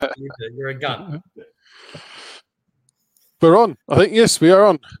You're a gun. We're on. I think, yes, we are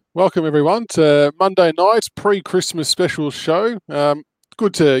on. Welcome, everyone, to Monday night's pre-Christmas special show.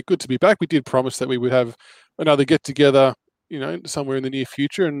 Good to be back. We did promise that we would have another get-together, somewhere in the near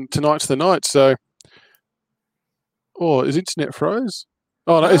future, and tonight's the night. So, is internet froze?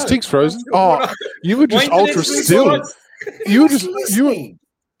 Oh, no, is Tiggs frozen? Oh, you were just ultra still. He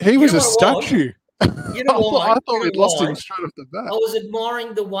was a statue. You know why? I thought we'd lost him straight off the bat. I was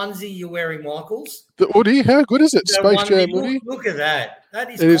admiring the onesie you're wearing, Michaels. The Woody, how good is it? Space Jam Woody. Look at that.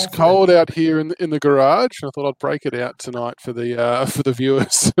 It is cold out here in the garage. I thought I'd break it out tonight for the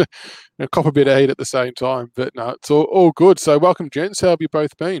viewers. Cop a bit of heat at the same time. But no, it's all good. So welcome, gents. How have you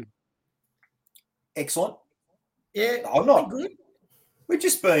both been? Excellent. Yeah, I'm not good. We've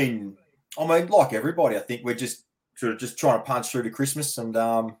just been. I mean, like everybody, I think we're just sort of just trying to punch through to Christmas and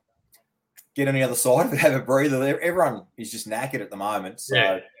get on the other side of it, have a breather. Everyone is just knackered at the moment. So,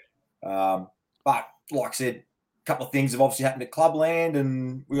 yeah. But like I said, a couple of things have obviously happened at Clubland,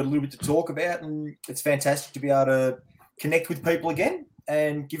 and we got a little bit to talk about. And it's fantastic to be able to connect with people again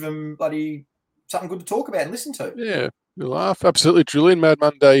and give them bloody something good to talk about and listen to. Yeah, you laugh. Absolutely, Julian. Mad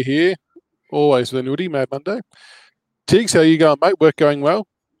Monday here. Always with Woody, Mad Monday. Tiggs, how are you going, mate? Work going well?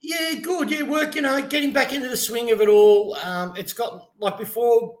 Yeah, good. Yeah, work, getting back into the swing of it all. It's got, like,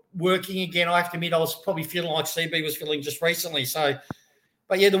 before working again, I have to admit I was probably feeling like CB was feeling just recently. So,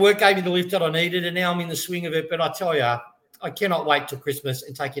 but yeah, the work gave me the lift that I needed, and now I'm in the swing of it. But I tell you, I cannot wait till Christmas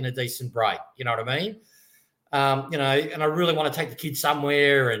and take in a decent break. You know what I mean? And I really want to take the kids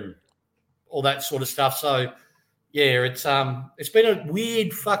somewhere and all that sort of stuff. So, yeah, it's been a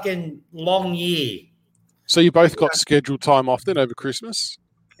weird fucking long year. So you both got scheduled time off then over Christmas?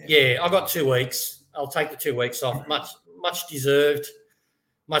 Yeah, I got 2 weeks. I'll take the 2 weeks off. Much deserved,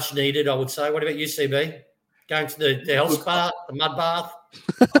 much needed, I would say. What about you, CB? Going to the health spa, the mud bath?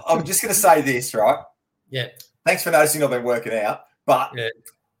 I'm just going to say this, right? Yeah. Thanks for noticing I've been working out. But,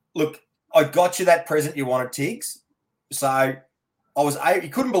 Look, I got you that present you wanted, Tiggs. So you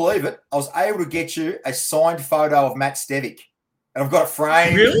couldn't believe it. I was able to get you a signed photo of Matt Stevic. And I've got it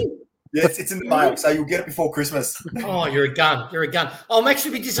framed. Really? Yes, it's in the mail, so you'll get it before Christmas. Oh, you're a gun. You're a gun. I'm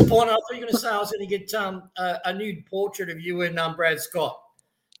actually a bit disappointed. I thought you were going to say I was going to get a nude portrait of you and Brad Scott,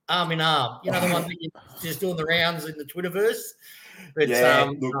 arm in arm. You know, the one that you're just doing the rounds in the Twitterverse? But,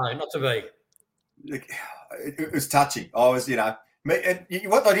 no, not to be. Look, it was touching. I was, what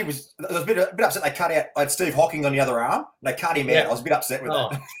I did was I was a bit upset. They cut out. I had Steve Hocking on the other arm. They cut him out. I was a bit upset with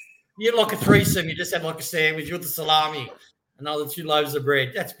that. You had like a threesome. You just had like a sandwich. You had the salami. Another 2 loaves of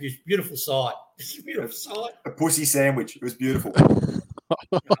bread. That's a beautiful sight. It's a beautiful sight. A pussy sandwich. It was beautiful. Come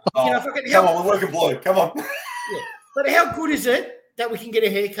on, we're working blue. Come on. Yeah. But how good is it that we can get a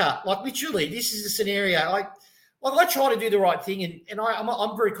haircut? Like, literally, this is a scenario. I try to do the right thing, and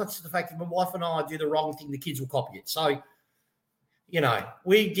I'm very conscious of the fact that my wife and I do the wrong thing, the kids will copy it. So,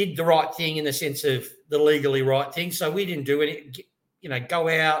 we did the right thing in the sense of the legally right thing. So we didn't do any, go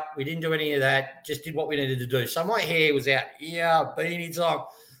out. We didn't do any of that. Just did what we needed to do. So my hair was out. Yeah, beanies on.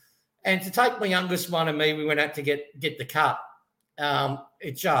 And to take my youngest one and me, we went out to get the cut.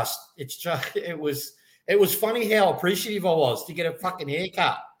 It was funny how appreciative I was to get a fucking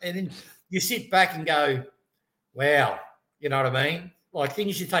haircut. And then you sit back and go, wow, you know what I mean? Like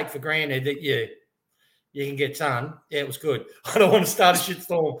things you take for granted that you can get done. Yeah, it was good. I don't want to start a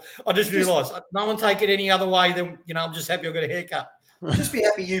shitstorm. I just realised no one take it any other way than, I'm just happy I got a haircut. Just be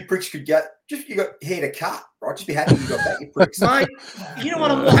happy you pricks could get, you got hair to cut, right? Just be happy you got that, you pricks. Mate, you know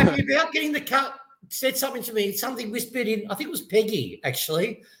what I'm more happy about? Getting the cut said something to me. Something whispered in, I think it was Peggy,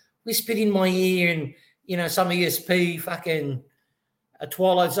 actually, whispered in my ear and, some ESP fucking a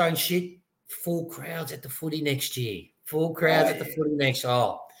Twilight Zone shit. Full crowds at the footy next year. Full crowds at the footy next.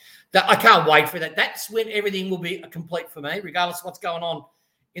 I can't wait for that. That's when everything will be complete for me, regardless of what's going on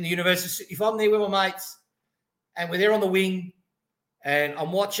in the university. If I'm there with my mates and we're there on the wing and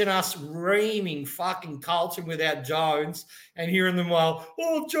I'm watching us reaming fucking Carlton without Jones and hearing them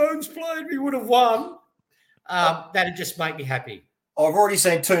if Jones played, we would have won. That'd just make me happy. I've already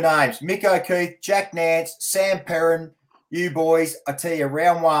seen 2 names, Mick O'Keefe, Jack Nance, Sam Perrin. You boys, I tell you,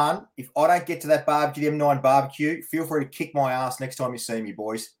 round 1, if I don't get to that barbecue, the M9 barbecue, feel free to kick my ass next time you see me,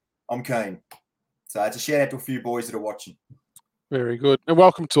 boys. I'm keen. So it's a shout out to a few boys that are watching. Very good. And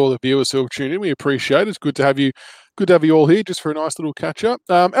welcome to all the viewers who have tuned in. We appreciate it. It's good to have you all here just for a nice little catch up.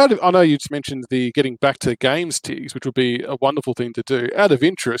 I know you just mentioned the getting back to games, Tiggs, which would be a wonderful thing to do. Out of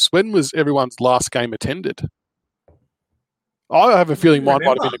interest, when was everyone's last game attended? I have a feeling mine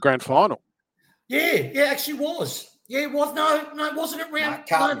might have been the grand final. Yeah, actually was. Yeah, it was. No, wasn't it round?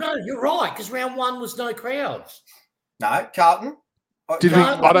 No, you're right, because round 1 was no crowds. No, Carlton. Did we?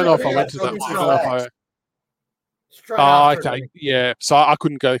 I don't know if I went to that. I don't know if I. Straight Oh, after okay. it. Yeah. So I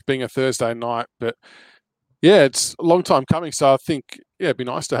couldn't go being a Thursday night, but yeah, it's a long time coming. So I think, yeah, it'd be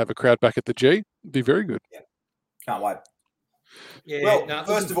nice to have a crowd back at the G. It'd be very good. Yeah. Can't wait. Yeah, Well, no,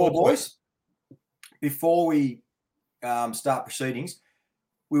 first of all, boys, before we start proceedings,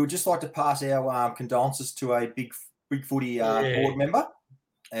 we would just like to pass our condolences to a big footy board member.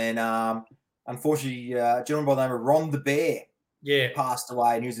 And unfortunately, a gentleman by the name of Ron the Bear passed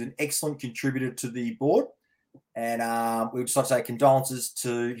away, and he was an excellent contributor to the board. And we would just like to say condolences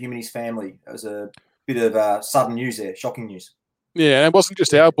to him and his family. It was a bit of sudden news there, shocking news. Yeah, and it wasn't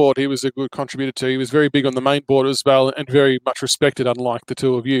just our board. He was a good contributor too. He was very big on the main board as well, and very much respected, unlike the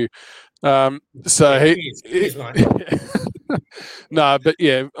two of you. So he is, mate. No, but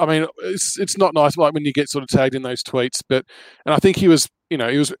yeah, I mean, it's not nice like when you get sort of tagged in those tweets. And I think he was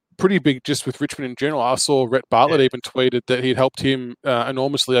pretty big just with Richmond in general. I saw Rhett Bartlett even tweeted that he'd helped him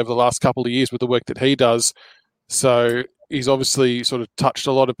enormously over the last couple of years with the work that he does. So he's obviously sort of touched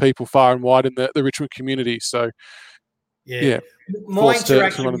a lot of people far and wide in the Richmond community. So yeah. My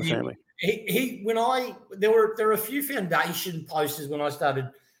interaction to with him, there were a few foundation posters when I started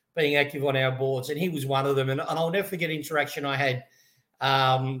being active on our boards, and he was one of them. And I'll never forget interaction I had.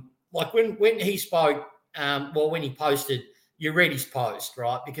 Like when he spoke, when he posted, you read his post,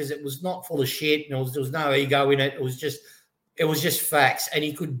 right? Because it was not full of shit, and there was no ego in it. It was just facts, and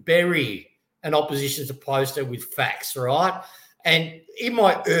he could bury an opposition's poster with facts, right? And in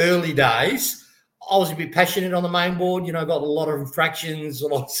my early days, I was a bit passionate on the main board, got a lot of infractions, a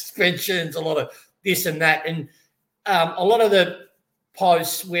lot of suspensions, a lot of this and that. And a lot of the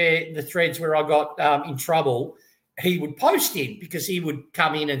posts the threads where I got in trouble, he would post in because he would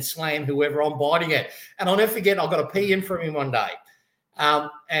come in and slam whoever I'm biting at. And I'll never forget, I got a PM from him one day.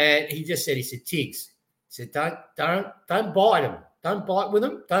 And he said, Tiggs, he said, don't bite him. Don't bite with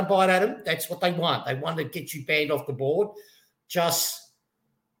them. Don't bite at them. That's what they want. They want to get you banned off the board. Just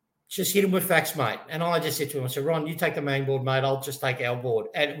hit him with facts, mate. And I just said to him, I said, Ron, you take the main board, mate. I'll just take our board.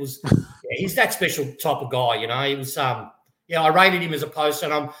 And it was, he's that special type of guy, He was, I rated him as a poster,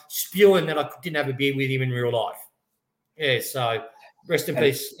 and I'm spewing that I didn't have a beer with him in real life. Yeah, so rest in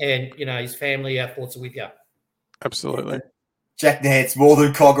peace. And, his family, our thoughts are with you. Absolutely. Jack Nance, more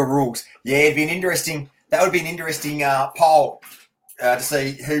than Cogger rules. Yeah, that would be an interesting poll to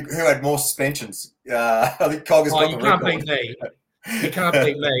see who had more suspensions. I think Cogger's got the record. You can't beat me. You can't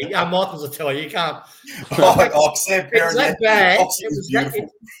beat me. Michael's will tell you can't. Sam Perrin, it's that bad. He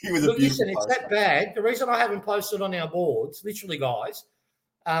was a beautiful listen, it's that bad. The reason I haven't posted on our boards, literally, guys,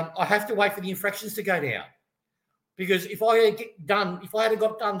 I have to wait for the infractions to go down. Because if I had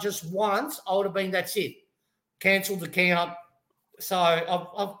got done just once, I would have been, that's it. Cancelled the count. So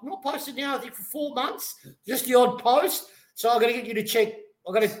I've not posted now, I think, for 4 months. Just the odd post. So I've got to get you to check.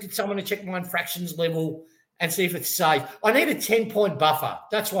 I've got to get someone to check my infractions level and see if it's safe. I need a 10-point buffer.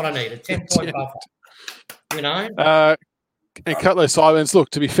 That's what I need, a 10-point buffer. And cut those sidelines. Look,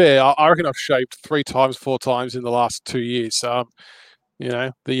 to be fair, I reckon I've shaved 3 times, 4 times in the last 2 years. So,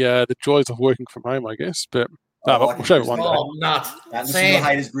 the joys of working from home, I guess. But we'll shave it one day. Oh, Nut. Listen to the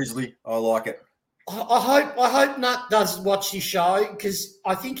haters, Grizzly. I like it. I hope Nut does watch this show, because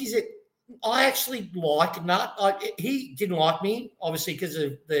I think I actually like Nut. He didn't like me, obviously, because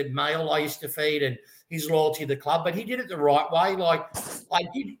of the mail I used to feed and his loyalty to the club, but he did it the right way. Like,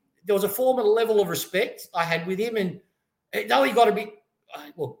 there was a formal level of respect I had with him, and though he got a bit,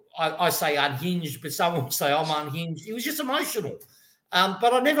 I say unhinged, but someone will say I'm unhinged. He was just emotional.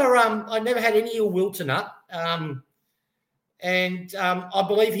 But I never had any ill will to Nut. And I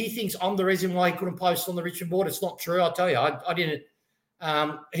believe he thinks I'm the reason why he couldn't post on the Richmond board. It's not true. I'll tell you, I didn't.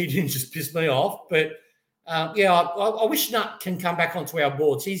 He didn't just piss me off. But I wish Nut can come back onto our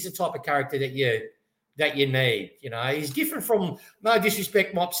boards. He's the type of character that you need. He's different from, no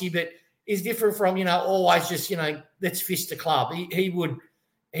disrespect, Mopsy, but he's different from always just let's fist the club. He would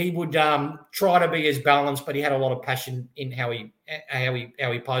try to be as balanced, but he had a lot of passion in how he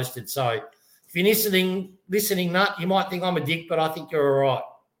posted. So if you're listening, Nut, you might think I'm a dick, but I think you're all right.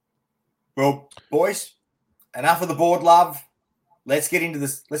 Well, boys, enough of the board love. Let's get into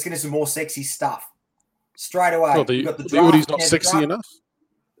this. Let's get into some more sexy stuff straight away. Well, the Audie's not sexy enough.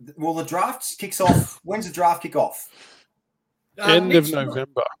 Well, the draft kicks off. When's the draft kick off? End of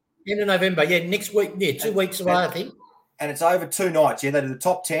November. End of November. Yeah, next week. Yeah, 2 weeks away, I think. And it's over 2 nights. Yeah, they do the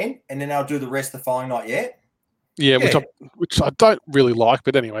top 10, and then they'll do the rest the following night. Yeah. Yeah, which I don't really like,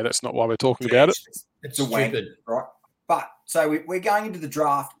 but anyway, that's not why we're talking about it. It's a wank, right? But so we're going into the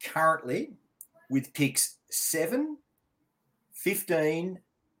draft currently with picks 7, 15,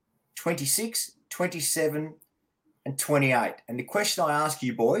 26, 27, and 28. And the question I ask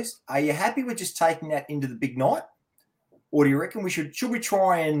you boys, are you happy with just taking that into the big night? Or do you reckon should we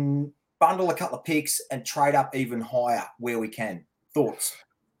try and bundle a couple of picks and trade up even higher where we can? Thoughts?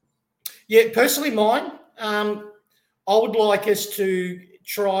 Yeah, personally mine, I would like us to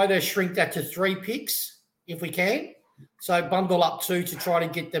try to shrink that to 3 picks if we can. So bundle up 2 to try to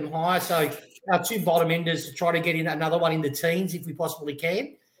get them higher. So our 2 bottom enders to try to get in another one in the teens if we possibly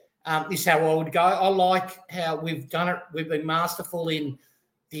can. This is how I would go. I like how we've done it. We've been masterful in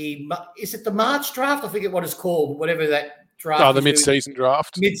is it the March draft? I forget what it's called, whatever that draft. Oh, the mid-season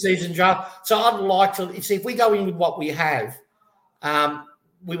draft. Mid-season draft. So I'd like to see if we go in with what we have,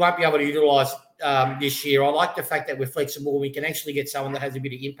 we won't be able to utilise this year. I like the fact that we're flexible. We can actually get someone that has a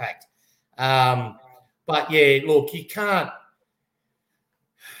bit of impact. But, yeah, look, you can't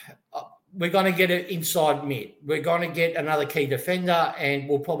we're going to get an inside mid. We're going to get another key defender, and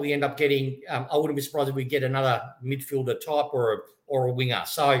we'll probably end up getting I wouldn't be surprised if we get another midfielder type or a winger.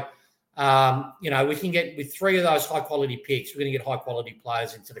 So, we can get with 3 of those high-quality picks, we're going to get high-quality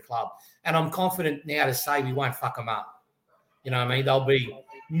players into the club. And I'm confident now to say we won't fuck them up. You know what I mean? They'll be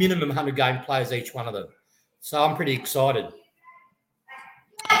minimum 100-game players, each one of them. So I'm pretty excited.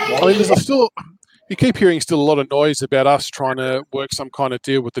 I mean, you keep hearing still a lot of noise about us trying to work some kind of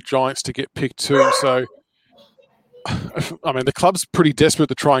deal with the Giants to get pick 2. So, I mean, the club's pretty desperate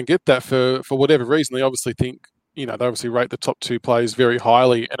to try and get that for whatever reason. They obviously think, they obviously rate the top 2 players very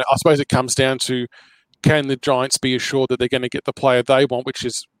highly. And I suppose it comes down to, can the Giants be assured that they're going to get the player they want, which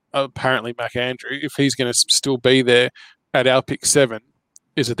is apparently Mac Andrew. If he's going to still be there at our pick 7,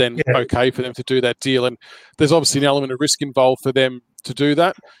 is it then okay for them to do that deal? And there's obviously an element of risk involved for them to do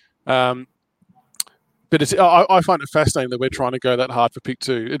that. But I find it fascinating that we're trying to go that hard for pick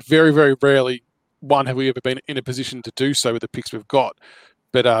 2. It very, very rarely, have we ever been in a position to do so with the picks we've got.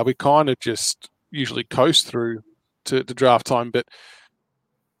 But we kind of just usually coast through to draft time. But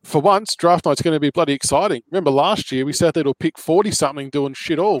for once, draft night's going to be bloody exciting. Remember last year, we sat there to pick 40-something doing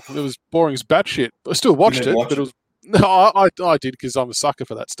shit all. It was boring as batshit. I still watched it, but it was... No, I did because I'm a sucker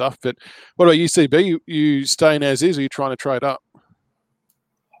for that stuff. But what about you, CB? You staying as is, or are you trying to trade up?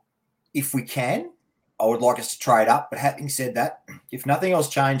 If we can, I would like us to trade up. But having said that, if nothing else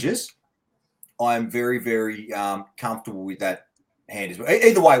changes, I am very, very comfortable with that hand as well.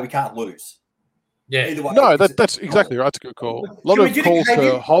 Either way, we can't lose. Yeah. Either way, no, that's exactly right. That's a good call. A lot of calls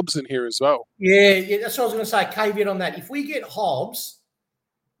for Hobbs in here as well. Yeah, that's what I was going to say. Caveat on that. If we get Hobbs,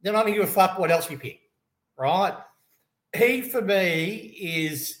 then I don't give a fuck what else we pick, right? He, for me,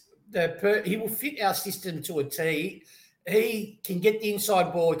 is he will fit our system to a T. He can get the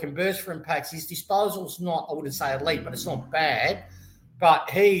inside ball. He can burst for impacts. His disposal's not, I wouldn't say elite, but it's not bad. But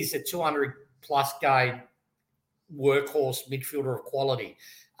he's a 200-plus game workhorse midfielder of quality.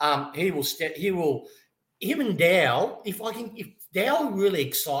 Him and Dow, if Dow really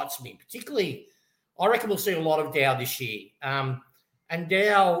excites me, particularly, I reckon we'll see a lot of Dow this year. And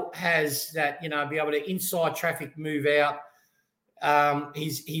Dow has that, be able to inside traffic move out.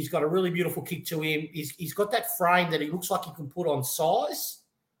 He's got a really beautiful kick to him. He's got that frame that he looks like he can put on size.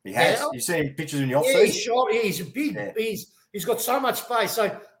 He has. Dow. You've seen pictures in the off-season? Yeah, he's short. He's a big. Yeah. He's got so much space.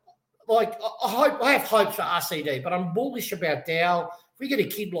 So, I have hope for RCD, but I'm bullish about Dow. If we get a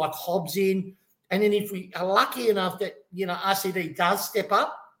kid like Hobbs in, and then if we are lucky enough that RCD does step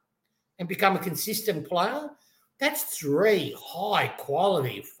up and become a consistent player. That's 3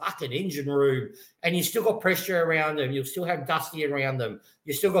 high-quality fucking engine room, and you still got pressure around them. You'll still have Dusty around them.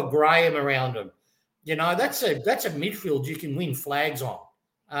 You still got Graham around them. That's a midfield you can win flags on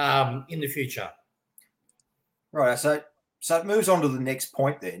in the future. Right. So it moves on to the next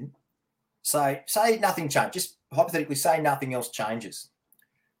point then. So say nothing changes. Just hypothetically, say nothing else changes.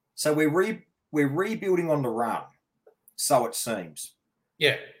 So we're rebuilding on the run, so it seems.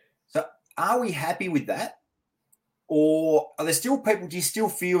 Yeah. So are we happy with that? Or are there still people, do you still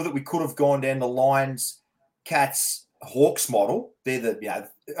feel that we could have gone down the Lions, Cats, Hawks model? They're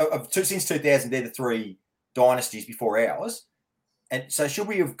since 2000, they're the 3 dynasties before ours. And so should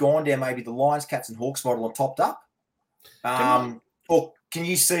we have gone down maybe the Lions, Cats and Hawks model and topped up? Or can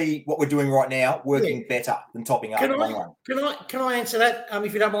you see what we're doing right now working better than topping up in the long run? Can I answer that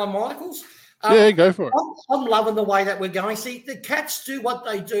if you don't mind, Michaels? Yeah, go for it. I'm loving the way that we're going. See, the Cats do what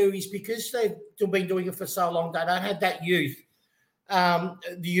they do is because they've been doing it for so long, they don't have that youth, the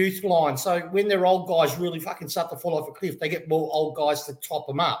youth line. So when their old guys really fucking start to fall off a cliff, they get more old guys to top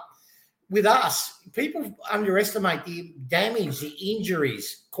them up. With us, people underestimate the damage, the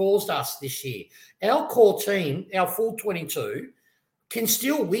injuries caused us this year. Our core team, our full 22, can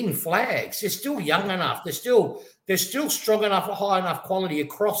still win flags. They're still young enough. They're still strong enough, high enough quality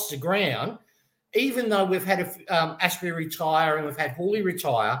across the ground even though we've had Asprey retire and we've had Hawley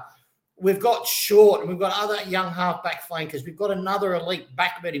retire, we've got Short and we've got other young halfback flankers. We've got another elite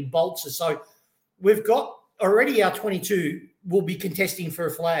backman in Bolzer. So we've got already our 22 will be contesting for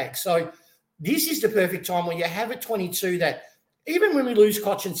a flag. So this is the perfect time when you have a 22 that even when we lose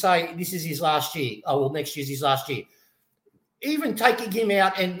Koch and say this is his last year, next year's his last year, even taking him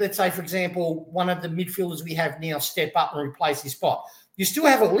out and let's say, for example, one of the midfielders we have now step up and replace his spot, you still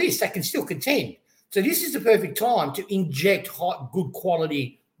have a list that can still contend. So this is the perfect time to inject hot, good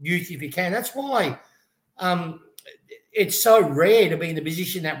quality youth if you can. That's why it's so rare to be in the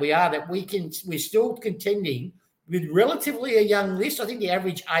position that we are, that we're still contending with relatively a young list. I think the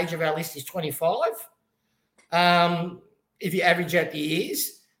average age of our list is 25. If you average out the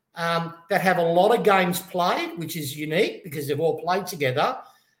years, that have a lot of games played, which is unique because they've all played together.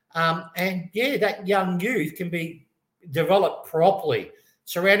 That young youth can be developed properly,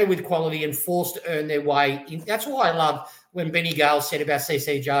 surrounded with quality and forced to earn their way in. That's why I love when Benny Gale said about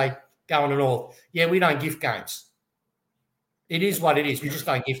CCJ going to North. Yeah, we don't gift games. It is what it is. We just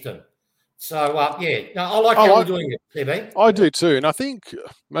don't gift them. So, I like how we're doing it, CB. I do too. And I think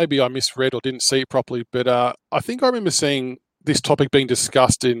maybe I misread or didn't see it properly, but I think I remember seeing this topic being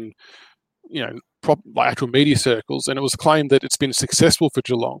discussed in, actual media circles, and it was claimed that it's been successful for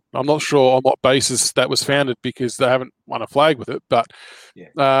Geelong. I'm not sure on what basis that was founded because they haven't won a flag with it, but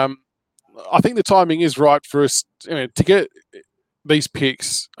I think the timing is right for us to get these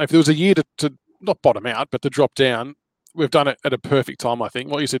picks. If there was a year to not bottom out, but to drop down, we've done it at a perfect time, I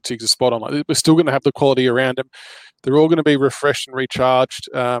think. What you said, Tiggs, is spot on. We're still going to have the quality around them. They're all going to be refreshed and recharged.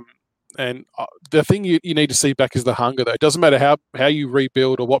 And the thing you need to see back is the hunger, though. It doesn't matter how you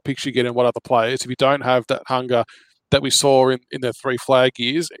rebuild or what picks you get and what other players. If you don't have that hunger that we saw in the 3 flag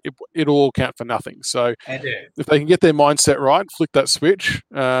years, it'll all count for nothing. So if they can get their mindset right, flick that switch,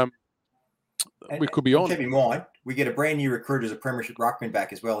 we could be on. Keep in mind, we get a brand new recruit as a premiership ruckman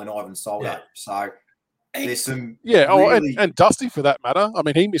back as well in Ivan Soldo. Yeah. So there's some and Dusty for that matter. I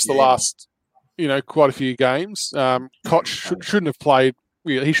mean, he missed the last, quite a few games. Koch shouldn't have played.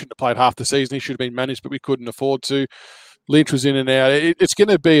 He shouldn't have played half the season. He should have been managed, but we couldn't afford to. Lynch was in and out. It's going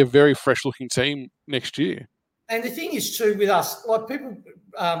to be a very fresh-looking team next year. And the thing is, too, with us, like people,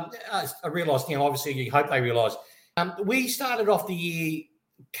 I realise now, obviously, you hope they realise, we started off the year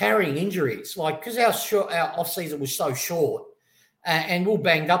carrying injuries, because our off-season was so short and we were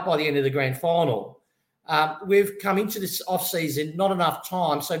banged up by the end of the grand final. We've come into this off-season, not enough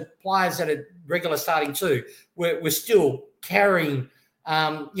time, so players that are regular starting too, we're still carrying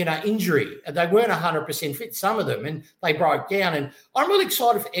injury. They weren't 100% fit, some of them, and they broke down. And I'm really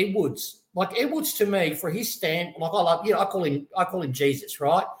excited for Edwards. Like Edwards, to me, for his stand, I love, I call him Jesus,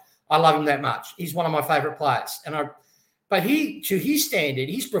 right? I love him that much. He's one of my favourite players. But to his standard,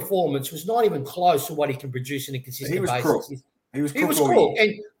 his performance was not even close to what he can produce in a consistent basis. He was cool.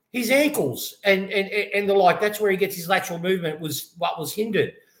 And his ankles and the like, that's where he gets his lateral movement was what was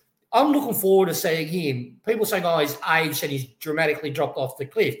hindered. I'm looking forward to seeing him. People saying, he's aged and he's dramatically dropped off the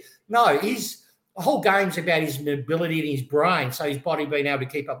cliff. No, the whole game's about his mobility and his brain, so his body being able to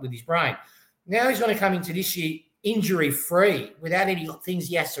keep up with his brain. Now he's going to come into this year injury-free without any things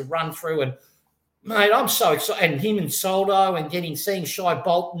he has to run through. And, mate, I'm so excited. And him and Soldo and seeing Shai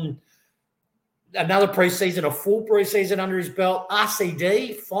Bolton, another preseason, a full preseason under his belt.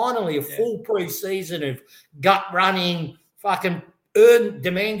 RCD, finally a full preseason of gut running, fucking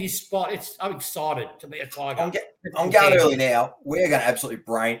demand his spot. I'm excited to be a Tiger. I'm going early now. We're going to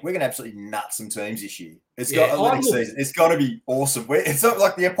absolutely nut some teams this year. It's season. It's going to be awesome. It's not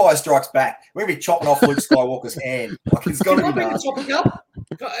like the Empire Strikes Back. We're going to be chopping off Luke Skywalker's hand. It's going to be nuts.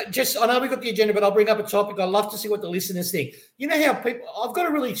 I know we've got the agenda, but I'll bring up a topic. I'd love to see what the listeners think. You know how I've got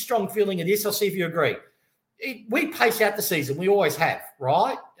a really strong feeling of this. I'll see if you agree. We pace out the season. We always have,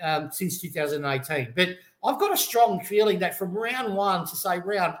 right? Since 2018. But I've got a strong feeling that from round 1 to, say,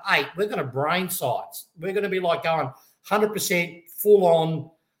 round 8, we're going to brain sides. We're going to be going 100% full on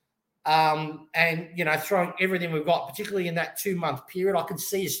and, throwing everything we've got, particularly in that 2-month period. I can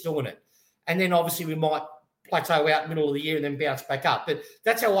see us doing it. And then, obviously, we might plateau out middle of the year and then bounce back up. But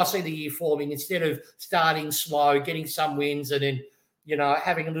that's how I see the year forming. Instead of starting slow, getting some wins and then,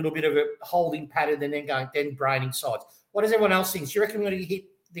 having a little bit of a holding pattern and then braining sides. What does everyone else think? Do you reckon we're going to hit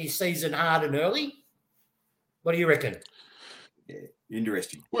the season hard and early? What do you reckon? Yeah,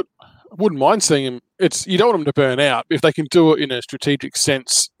 interesting. I wouldn't mind seeing him. You don't want them to burn out. If they can do it in a strategic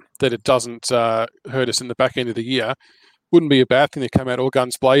sense that it doesn't hurt us in the back end of the year, wouldn't be a bad thing to come out all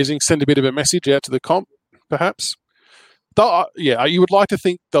guns blazing, send a bit of a message out to the comp, perhaps. You would like to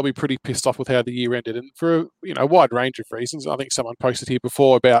think they'll be pretty pissed off with how the year ended, and for a wide range of reasons. I think someone posted here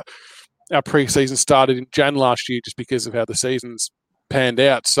before about our pre-season started in Jan last year just because of how the season's panned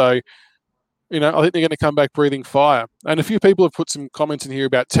out. So, I think they're going to come back breathing fire. And a few people have put some comments in here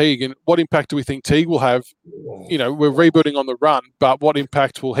about Teague and what impact do we think Teague will have? We're rebuilding on the run, but what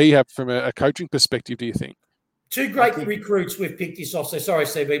impact will he have from a coaching perspective, do you think? Two great recruits we've picked this off. So sorry,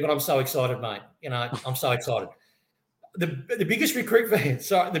 CB, but I'm so excited, mate. I'm so excited. The biggest recruit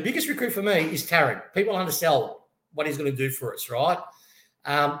for me is Tarrant. People undersell what he's going to do for us, right?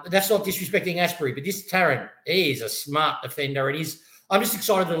 That's not disrespecting Asprey, but this Tarrant, he is a smart defender, and I'm just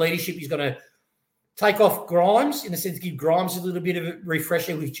excited the leadership he's going to take off Grimes, in the sense give Grimes a little bit of a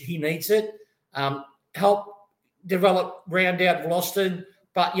refresher, which he needs it. Help develop, round out Vlastuin.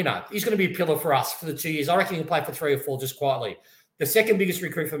 But, he's going to be a pillar for us for the 2 years. I reckon he'll play for 3 or 4 just quietly. The second biggest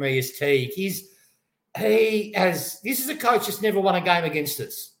recruit for me is Teague. This is a coach that's never won a game against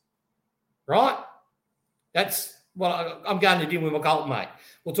us, right? That's what I'm going to deal with my Carlton, mate.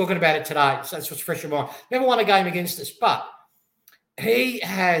 We're talking about it today, so that's what's fresh in mind. Never won a game against us, but he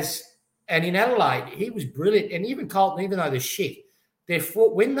has, and in Adelaide, he was brilliant. And even Carlton, even though they're shit,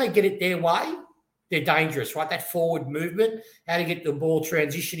 when they get it their way, they're dangerous, right? That forward movement, how to get the ball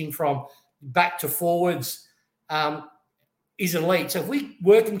transitioning from back to forwards is elite. So if we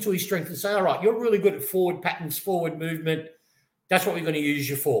work him to his strength and say, all right, you're really good at forward patterns, forward movement, that's what we're going to use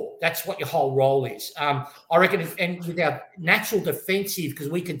you for. That's what your whole role is. I reckon, and with our natural defensive, because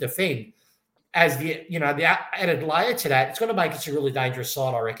we can defend, as the added layer to that, it's going to make us a really dangerous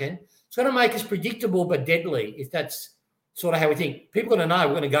side, I reckon. It's going to make us predictable but deadly, if that's sort of how we think. People are going to know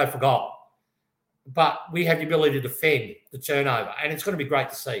we're going to go for goal. But we have the ability to defend the turnover, and it's going to be great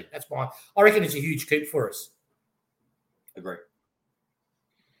to see. That's why I reckon it's a huge coup for us. Agree.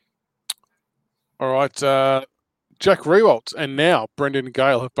 All right. Jack Riewoldt and now Brendan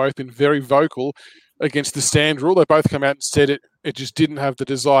Gale have both been very vocal against the stand rule. They both come out and said it just didn't have the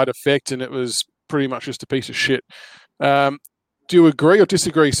desired effect and it was pretty much just a piece of shit. Do you agree or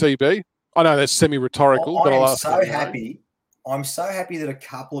disagree, CB? I know that's semi-rhetorical, but I'll ask. I'm so happy that a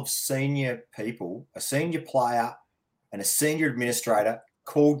couple of senior people, a senior player and a senior administrator,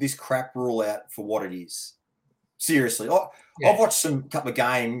 called this crap rule out for what it is. Seriously. I've watched a couple of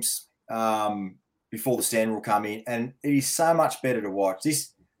games before the stand rule come in, and it is so much better to watch.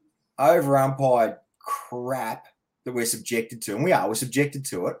 This over-umpired crap that we're subjected to, and we're subjected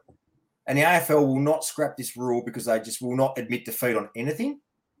to it, and the AFL will not scrap this rule because they just will not admit defeat on anything.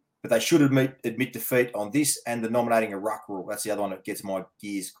 But they should admit defeat on this and the nominating a ruck rule. That's the other one that gets my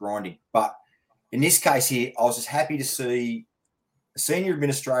gears grinding. But in this case here, I was just happy to see a senior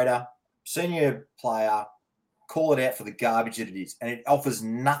administrator, senior player call it out for the garbage that it is. And it offers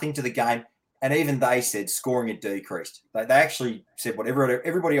nothing to the game. And even they said scoring it decreased. They actually said what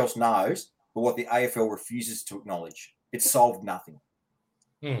everybody else knows, but what the AFL refuses to acknowledge. It solved nothing.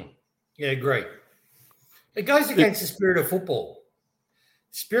 Yeah, agree. It goes against the spirit of football.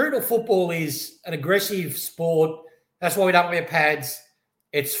 Spirit of football is an aggressive sport. That's why we don't wear pads.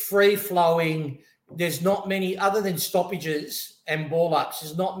 It's free-flowing. There's not many, other than stoppages and ball-ups,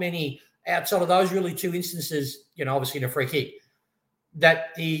 there's not many outside of those really two instances, obviously in a free kick,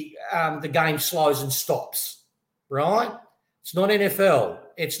 that the game slows and stops, right? It's not NFL.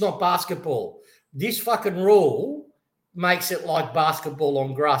 It's not basketball. This fucking rule makes it like basketball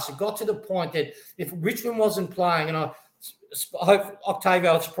on grass. It got to the point that if Richmond wasn't playing, and I hope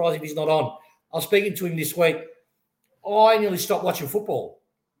Octavio, I'm surprised if he's not on. I was speaking to him this week. I nearly stopped watching football.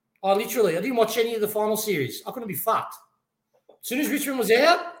 I didn't watch any of the final series. I couldn't be fucked. As soon as Richmond was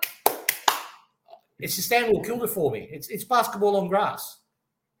out, it's the stand rule killed it for me. It's basketball on grass.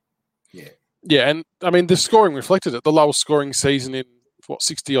 Yeah. Yeah, and I mean the scoring reflected it. The lowest scoring season in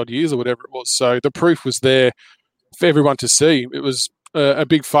 60 odd years or whatever it was. So the proof was there for everyone to see. It was a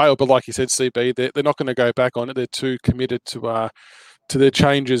big fail, but like you said, CB, they're not going to go back on it. They're too committed to their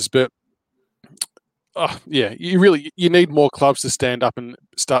changes. But you need more clubs to stand up and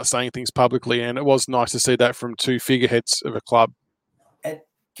start saying things publicly. And it was nice to see that from two figureheads of a club. And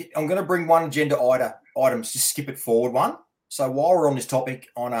I'm going to bring one agenda items, just skip it forward one. So while we're on this topic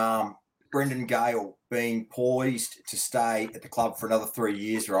on Brendan Gale being poised to stay at the club for another 3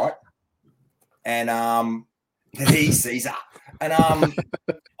 years, right? And he's Caesar. And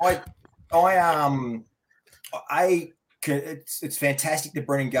it's fantastic that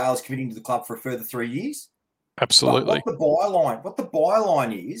Brendan Gale is committing to the club for a further 3 years. Absolutely. But what the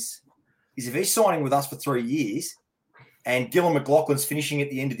byline is if he's signing with us for 3 years and Gillon McLaughlin's finishing at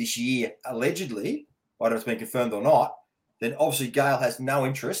the end of this year, allegedly, I don't know if it's been confirmed or not, then obviously Gale has no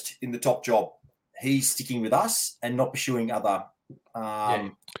interest in the top job. He's sticking with us and not pursuing other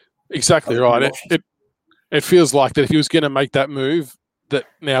exactly other right. It feels like that if he was going to make that move, that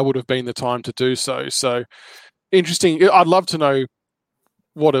now would have been the time to do so. So interesting. I'd love to know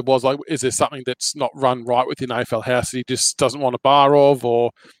what it was like. Is there something that's not run right within AFL House that he just doesn't want a bar of,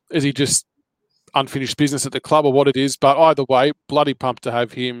 or is he just unfinished business at the club, or what it is? But either way, bloody pumped to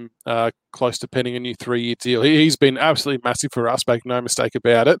have him close to penning a new 3-year deal. He's been absolutely massive for us, make no mistake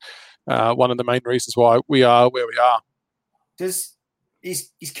about it. One of the main reasons why we are where we are.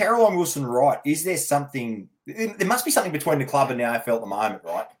 Is Caroline Wilson right? Is there something? There must be something between the club and the AFL at the moment,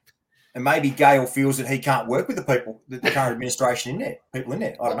 right? And maybe Gale feels that he can't work with the people, the current administration in there, people in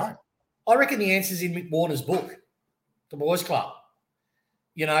there. I don't know. I reckon the answer's in Mick Warner's book, The Boys Club.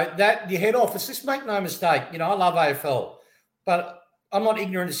 You know, that your head office, just make no mistake, you know, I love AFL, but I'm not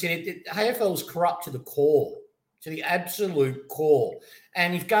ignorant to say it. AFL is corrupt to the core, to the absolute core.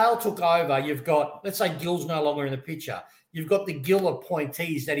 And if Gale took over, you've got, let's say Gill's no longer in the picture. You've got the Gill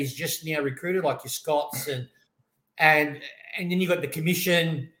appointees that he's just now recruited, like your Scotts, and then you've got the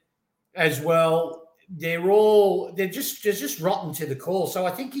commission as well. They're just rotten to the core. So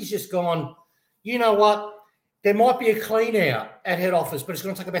I think he's just gone, you know what? There might be a clean out at head office, but it's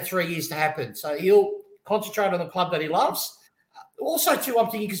going to take about 3 years to happen. So he'll concentrate on the club that he loves. Also, too, I'm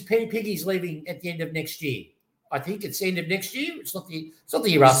thinking because Piggy's leaving at the end of next year. I think it's the end of next year. It's not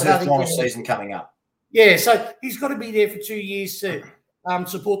the year after. It's the final season coming up. Yeah, so he's got to be there for 2 years to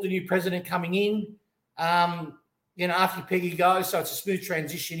support the new president coming in. You know, after Peggy goes, so it's a smooth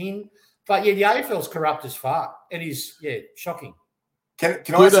transition in. But yeah, the AFL's corrupt as fuck. It is, shocking. Can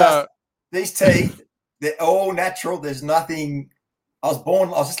I say these teeth? They're all natural. There's nothing. I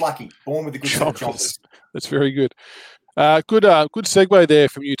was just lucky. Born with a good set of chompers. That's very good. Good segue there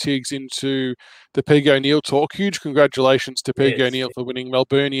from you, Tiggs, into the Peg O'Neill talk. Huge congratulations to Peg O'Neill for winning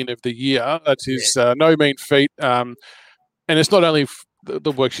Melburnian of the Year. That is no mean feat. And it's not only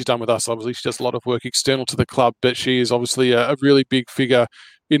the work she's done with us, obviously. She does a lot of work external to the club, but she is obviously a really big figure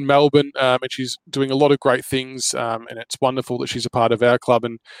in Melbourne, and she's doing a lot of great things, and it's wonderful that she's a part of our club.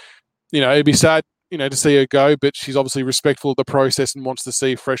 And, you know, it'd be sad, you know, to see her go, but she's obviously respectful of the process and wants to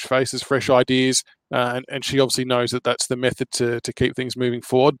see fresh faces, fresh ideas, and she obviously knows that that's the method to keep things moving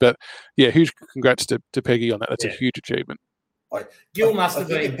forward. But, yeah, huge congrats to Peggy on that. That's a huge achievement. Gil must have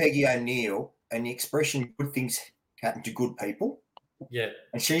been Peggy O'Neill, and the expression "good things happen to good people." Yeah,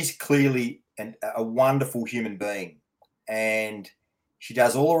 and she's clearly a wonderful human being, and she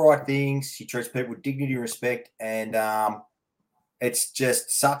does all the right things. She treats people with dignity and respect, and it's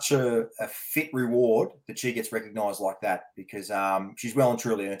just such a fit reward that she gets recognised like that, because she's well and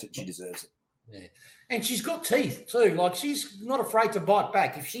truly earned it. She deserves it. Yeah, and she's got teeth too. Like, she's not afraid to bite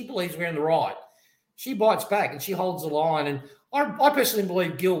back. If she believes we're in the right, she bites back and she holds the line. And I personally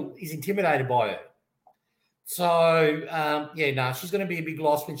believe Gil is intimidated by her. So, she's going to be a big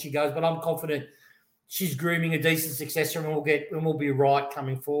loss when she goes, but I'm confident she's grooming a decent successor, and we'll be right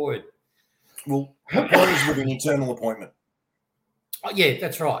coming forward. Well, her point is with an internal appointment. Oh, yeah,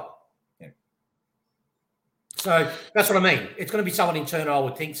 that's right. Yeah. So that's what I mean. It's going to be someone internal, I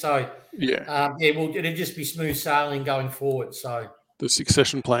would think. So, it'll just be smooth sailing going forward. So the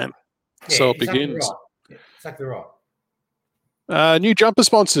succession plan. So it begins. Right. Yeah, exactly right. New jumper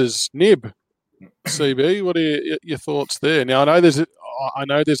sponsors, Nib. CB, what are your thoughts there? Now, I know there's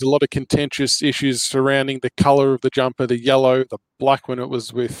a lot of contentious issues surrounding the colour of the jumper, the yellow, the black when it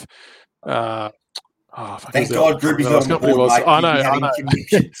was with. Thank God, Droopy's not on board, mate. I know.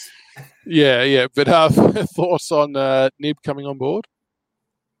 Yeah. But thoughts on Nib coming on board?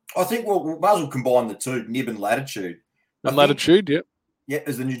 I think we might as well combine the two, Nib and Latitude. Latitude, yeah. Yeah,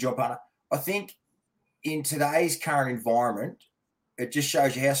 as the new job partner. I think in today's current environment, it just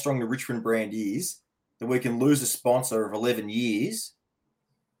shows you how strong the Richmond brand is, that we can lose a sponsor of 11 years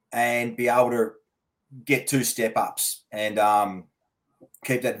and be able to get 2 step-ups and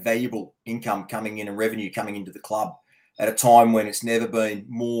keep that valuable income coming in and revenue coming into the club at a time when it's never been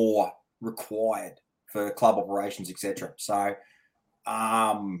more required for club operations, etc. So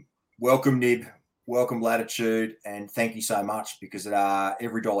welcome, Nib, welcome, Latitude, and thank you so much, because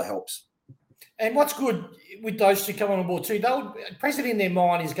every dollar helps. And what's good with those two coming on board too, President in their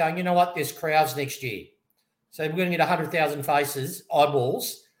mind is going, you know what, there's crowds next year. So we're going to get 100,000 faces,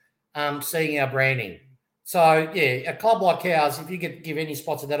 eyeballs, seeing our branding. So, a club like ours, if you give any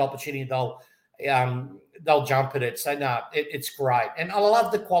sponsor that opportunity, they'll jump at it. So, no, it's great. And I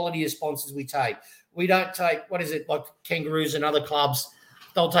love the quality of sponsors we take. We don't take, like Kangaroos and other clubs,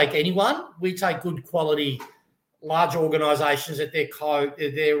 they'll take anyone. We take good quality, large organisations that their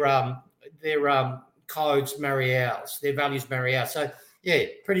codes marry ours, their values marry ours. So,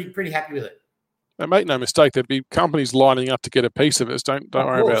 pretty happy with it. And make no mistake, there'd be companies lining up to get a piece of us. Don't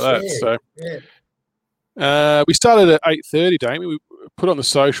worry about that. We started at 8:30, Damien. put on the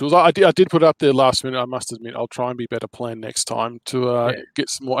socials. I did put it up there last minute. I must admit, I'll try and be better planned next time to get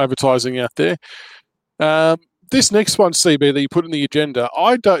some more advertising out there. This next one, CB, that you put in the agenda,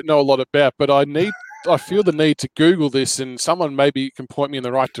 I don't know a lot about, but I feel the need to Google this, and someone maybe can point me in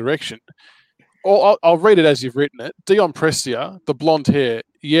the right direction. Or I'll read it as you've written it. Dion Prestia, the blonde hair,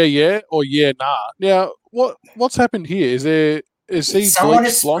 yeah, or yeah, nah. Now, what's happened here? Is he bleached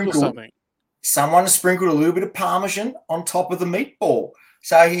blonde or something? Someone has sprinkled a little bit of Parmesan on top of the meatball.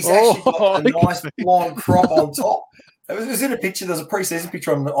 So he's actually got a nice blonde crop on top. It was in a picture. There's a pre-season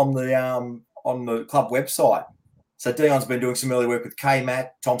picture on the club website. So Dion's been doing some early work with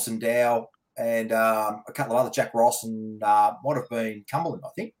K-Matt, Thompson Dow, and a couple of other, Jack Ross, and might have been Cumberland, I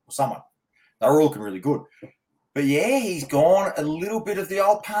think, or someone. They were all looking really good. But, yeah, he's gone a little bit of the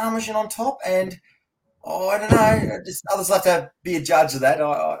old Parmesan on top, and I don't know. Just others have to be a judge of that.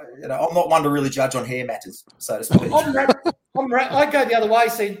 I'm not one to really judge on hair matters, so to speak. I go the other way,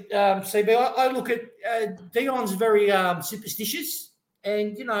 CB. I look at Dion's very superstitious,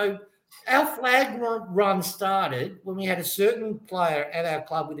 and, our flag run started when we had a certain player at our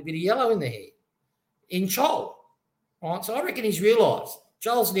club with a bit of yellow in the hair, in Chol. Right? So I reckon he's realised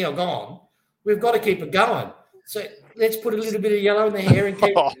Chol's now gone. We've got to keep it going. So let's put a little bit of yellow in the hair and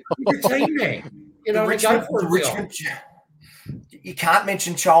keep the team there. You can't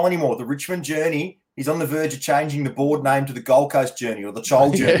mention Chol anymore. The Richmond Journey is on the verge of changing the board name to the Gold Coast Journey or the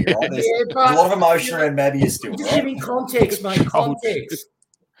Chol Journey. Right? There's a lot of emotion around Mabby still. Just giving context, mate. Context.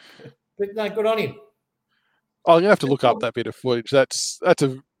 But no, good on him. I'm going to have to look up that bit of footage. That's I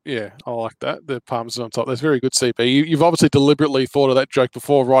like that. The Parmesan on top. That's very good, CB. You've obviously deliberately thought of that joke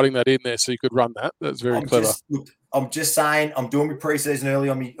before writing that in there so you could run that. That's very clever. I'm just saying I'm doing my pre-season early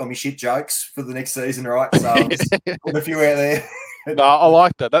on my shit jokes for the next season, right? So I'm just putting a few out there. No, I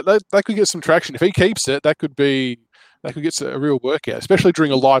like that. That could get some traction. If he keeps it, that could get a real workout, especially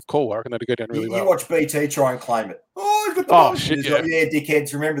during a live call. I reckon that'd go down really well. You watch BT try and claim it. Shit, yeah. Yeah,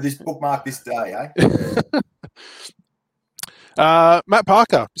 dickheads, remember this, bookmark this day, eh? Matt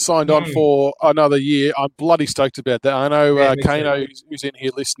Parker signed on for another year. I'm bloody stoked about that. I know Kano, who's in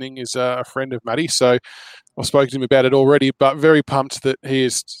here listening, is a friend of Matty, so I've spoken to him about it already, but very pumped that he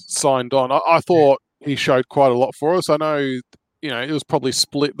has signed on. I thought he showed quite a lot for us. I know, it was probably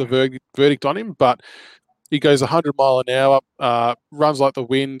split the verdict on him, but he goes 100 mile an hour, runs like the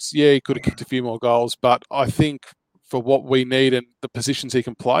wind. Yeah, he could have kicked a few more goals, but I think for what we need and the positions he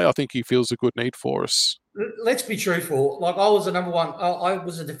can play, I think he feels a good need for us. Let's be truthful. Like, I was the number one. I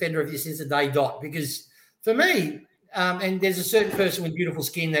was a defender of this since the day dot, because for me, and there's a certain person with beautiful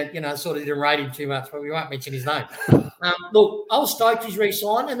skin that, sort of didn't rate him too much, but we won't mention his name. Look, I was stoked he's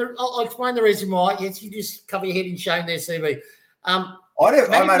re-signed, and I'll explain the reason why. Yes, you just cover your head in shame there, CB. I'm a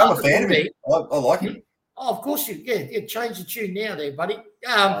fan of him. I like him. Oh, of course you change the tune now there, buddy.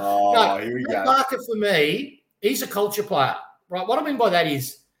 Here we go. Parker, for me, he's a culture player, right? What I mean by that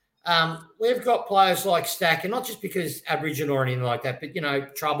is we've got players like Stack, and not just because Aboriginal or anything like that, but,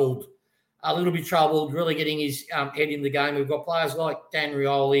 troubled, a little bit troubled, really getting his head in the game. We've got players like Dan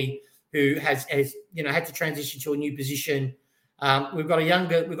Rioli, who has had to transition to a new position. We've got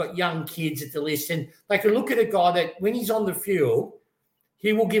young kids at the list, and they can look at a guy that when he's on the field,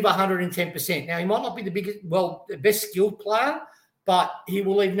 he will give 110%. Now, he might not be the best skilled player, but he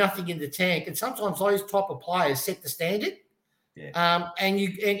will leave nothing in the tank. And sometimes those type of players set the standard. Yeah. And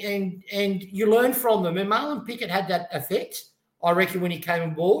you learn from them. And Marlon Pickett had that effect, I reckon, when he came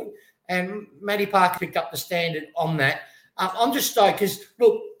on board. And Matty Parker picked up the standard on that. I'm just stoked because,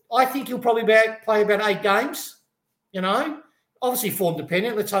 look, I think he'll probably play about 8 games, Obviously form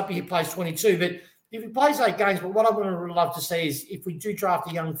dependent. Let's hope he plays 22. But if he plays 8 games, but what I'm going to love to see is if we do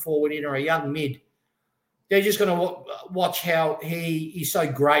draft a young forward in or a young mid, they're just going to watch how he is so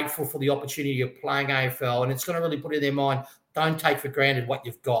grateful for the opportunity of playing AFL, and it's going to really put in their mind, don't take for granted what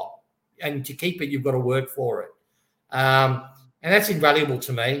you've got. And to keep it, you've got to work for it. And that's invaluable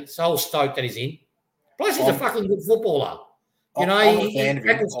to me. So I was stoked that he's in. Plus, he's a fucking good footballer. He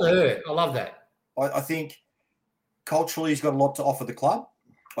tackles to hurt. I love that. I think culturally he's got a lot to offer the club.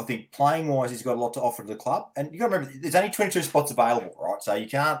 I think playing-wise, he's got a lot to offer to the club. And you got to remember, there's only 22 spots available, right? So you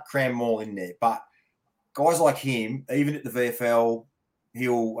can't cram them all in there. But guys like him, even at the VFL,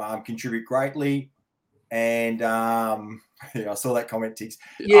 he'll contribute greatly. And I saw that comment, Tiggs.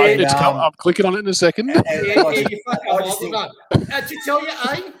 Yeah, I'm clicking on it in a second. To tell you,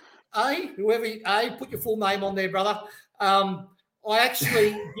 whoever, put your full name on there, brother. I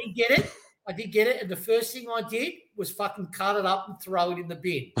actually did get it. I did get it, and the first thing I did was fucking cut it up and throw it in the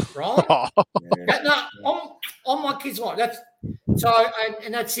bin, right? On my kids' life. So,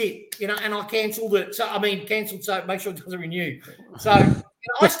 and that's it, and I cancelled it. So, cancelled, so make sure it doesn't renew. So,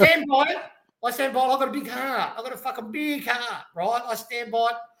 I stand by it. I've got a big heart. I've got a fucking big heart, right? I stand by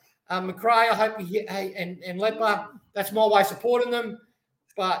it. McRae, I hope and Leper, that's my way of supporting them.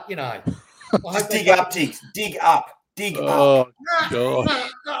 But, I hope dig up, Tiggs. Dig up. No,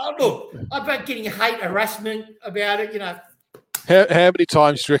 look, I've been getting hate, harassment about it, How many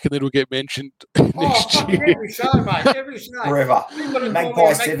times do you reckon it'll get mentioned next year? Every show, mate. Every show. Forever.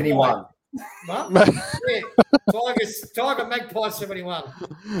 Magpie 71. Yeah. Tiger Magpie 71.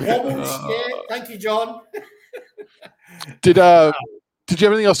 Wobbles, Thank you, John. Did you have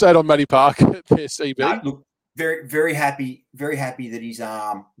anything else to add on Matty Parker there, CB? No, look, very, very happy that he's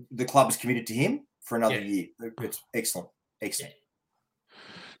the club is committed to him for another year. It's excellent.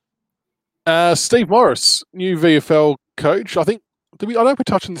 Steve Morris, new VFL coach. I think I don't know if we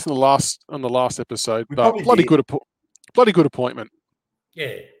touched on this on the last episode, but bloody good appointment.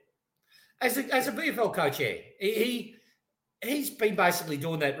 Yeah, as a VFL coach, he's been basically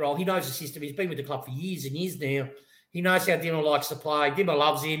doing that role. He knows the system. He's been with the club for years and years now. He knows how Dimmer likes to play. Dimmer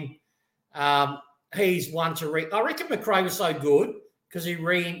loves him. He's one to I reckon McRae was so good because he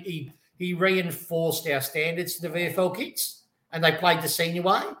reinforced our standards to the VFL kids, and they played the senior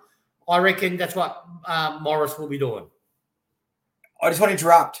way. I reckon that's what Morris will be doing. I just want to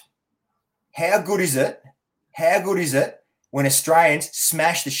interrupt. How good is it when Australians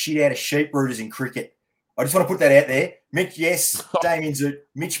smash the shit out of sheep rooters in cricket? I just want to put that out there. Damien Zoot,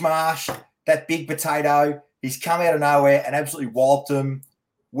 Mitch Marsh, that big potato. He's come out of nowhere and absolutely walloped them.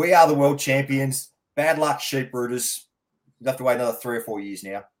 We are the world champions. Bad luck, sheep rooters. You have to wait another 3 or 4 years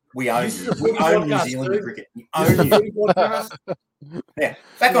now. We own you. We own New Zealand in cricket. We own you. Yeah.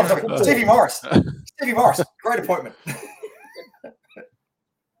 Back on topic. Stevie Morris. Great appointment.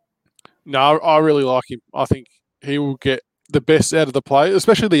 No, I really like him. I think he will get the best out of the players,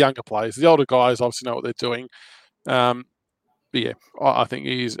 especially the younger players. The older guys obviously know what they're doing. But yeah, I think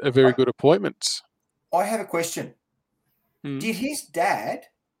he's a very good appointment. I have a question. Did his dad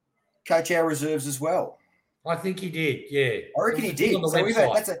coach our reserves as well? I think he did, yeah. I reckon he did. So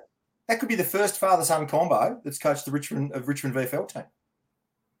that could be the first father-son combo that's coached the Richmond VFL team.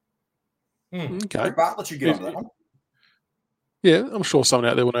 Okay. Rick Bartlett should get on that one. Yeah, I'm sure someone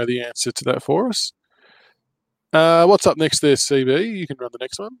out there will know the answer to that for us. What's up next there, CB? You can run the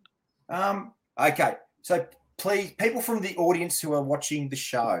next one. Okay. So please, people from the audience who are watching the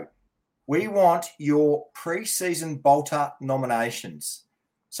show, we want your pre-season Bolter nominations.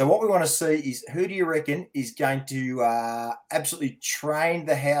 So what we want to see is who do you reckon is going to absolutely train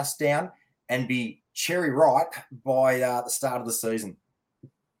the house down and be cherry ripe by the start of the season?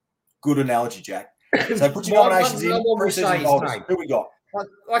 Good analogy, Jack. So put your nominations in. Pre-season Bolters. Who we got?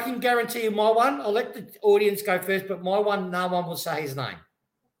 I can guarantee you my one. I'll let the audience go first, but my one, no one will say his name.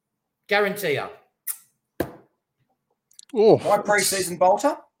 Guarantee you. Oh, my pre-season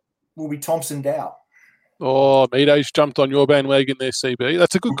Bolter will be Thompson Dow. Oh, Mito's jumped on your bandwagon there, CB.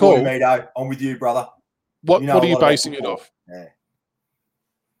 That's a good call. Mito, I'm with you, brother. What are you basing it off? Yeah.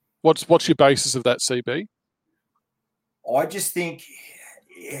 What's your basis of that, CB? I just think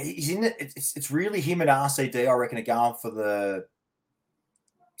he's in it. It's really him and RCD, I reckon, are going for the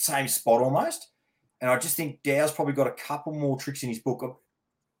same spot almost. And I just think Dow's probably got a couple more tricks in his book.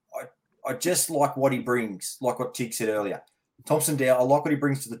 I just like what he brings, like what Tig said earlier. Thompson Dow, I like what he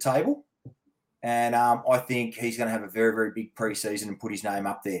brings to the table. And I think he's going to have a very, very big preseason and put his name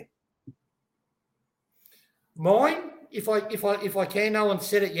up there. Mine, if I can, no one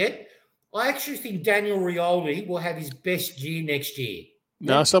said it yet. I actually think Daniel Rioli will have his best year next year.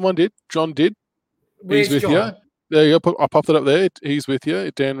 No, someone did. John did. Where's He's with John? you. There you go. I popped it up there. He's with you,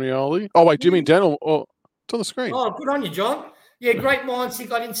 Dan Rioli. Oh, wait, do you mean Daniel? Oh, it's on the screen. Oh, good on you, John. Yeah, great mind,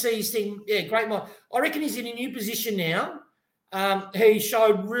 Sick. I didn't see his thing. Yeah, great mind. I reckon he's in a new position now. He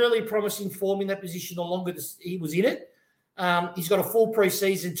showed really promising form in that position the longer he was in it. He's got a full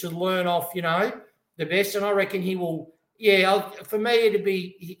pre-season to learn off, the best, and I reckon he will. Yeah, for me, it'd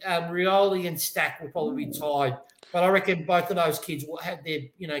be Rioli and Stack will probably be tied, but I reckon both of those kids will have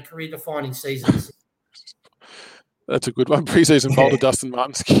their career-defining seasons. That's a good one. Pre-season bowl to Dustin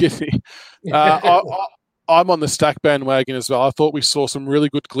Martin's kid. I'm on the Stack bandwagon as well. I thought we saw some really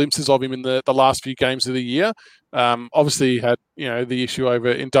good glimpses of him in the last few games of the year. Obviously, he had the issue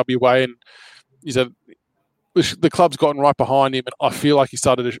over in WA, and the club's gotten right behind him, and I feel like he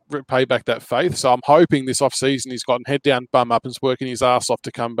started to pay back that faith. So I'm hoping this off-season he's gotten head down, bum up, and is working his ass off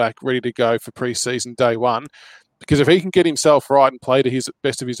to come back ready to go for pre-season day one. Because if he can get himself right and play to his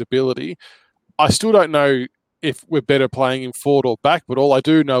best of his ability, I still don't know if we're better playing him forward or back, but all I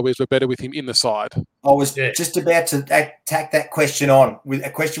do know is we're better with him in the side. I was just about to tack that question on with a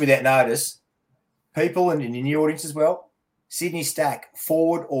question without notice. People and in the audience as well, Sydney Stack,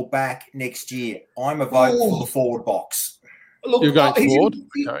 forward or back next year? I'm a vote for the forward box. Look, You're going forward?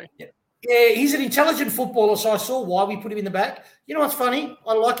 Okay. Yeah, he's an intelligent footballer, so I saw why we put him in the back. You know what's funny?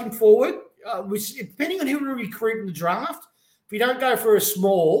 I like him forward. Depending on who we recruit in the draft, if we don't go for a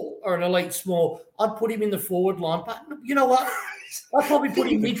small or an elite small, I'd put him in the forward line. But you know what? I'd probably put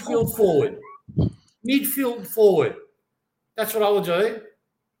him midfield forward. Midfield forward. That's what I would do.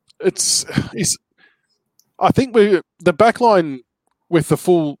 I think the back line with the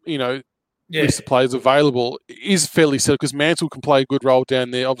full, list of players available is fairly settled because Mansell can play a good role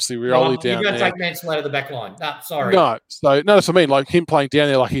down there. Obviously, Rioli down there. You're going to take Mansell out of the back line. No, sorry. No, that's what I mean. Like him playing down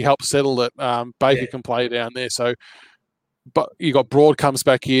there, like he helps settle it. Baker can play down there. So, but you got Broad comes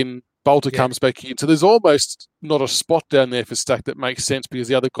back in, Bolter comes back in. So there's almost not a spot down there for Stack that makes sense because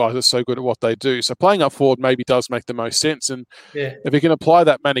the other guys are so good at what they do. So playing up forward maybe does make the most sense. And if he can apply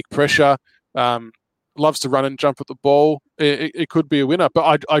that manic pressure, loves to run and jump at the ball, it could be a winner.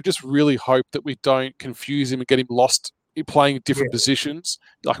 But I just really hope that we don't confuse him and get him lost in playing different positions.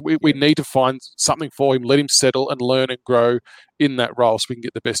 Like we need to find something for him, let him settle and learn and grow in that role so we can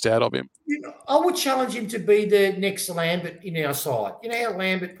get the best out of him. I would challenge him to be the next Lambert in our side. You know how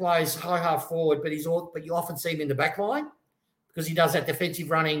Lambert plays high half forward, but you often see him in the back line because he does that defensive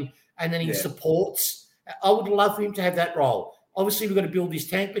running and then he supports. I would love for him to have that role. Obviously, we've got to build his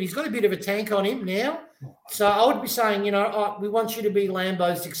tank, but he's got a bit of a tank on him now. So I would be saying, we want you to be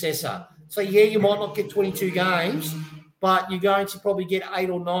Lambo's successor. So, you might not get 22 games, but you're going to probably get 8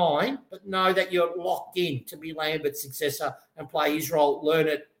 or 9, but know that you're locked in to be Lambert's successor and play his role, learn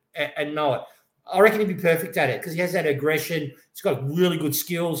it, and know it. I reckon he'd be perfect at it because he has that aggression. He's got really good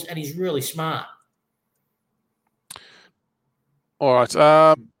skills, and he's really smart. All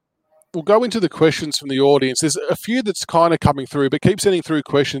right. We'll go into the questions from the audience. There's a few that's kind of coming through, but keep sending through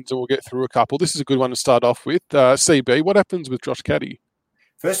questions and we'll get through a couple. This is a good one to start off with. CB, what happens with Josh Caddy?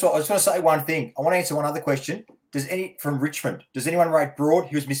 First of all, I just want to say one thing. I want to answer one other question. From Richmond, does anyone rate Broad?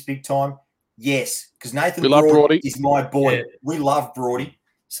 He was missed big time. Yes, because Nathan Broad is my boy. Yeah. We love Broady.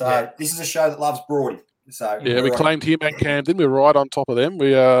 So this is a show that loves Broady. So we claimed him and Camden. We're right on top of them.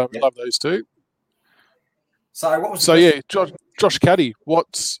 We love those two. So what was Josh Caddy,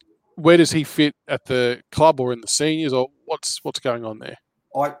 where does he fit at the club or in the seniors, or what's going on there?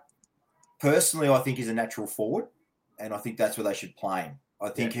 I think he's a natural forward, and I think that's where they should play him. I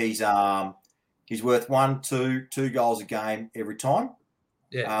think he's worth 1, 2 goals a game every time.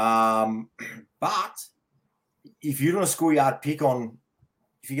 Yeah. But if you're doing a schoolyard pick on,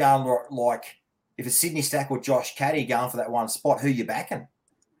 if you're going like if it's Sydney Stack or Josh Caddy going for that one spot, who you backing?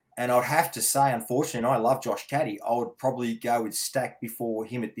 And I'd have to say, unfortunately, I love Josh Caddy. I would probably go with Stack before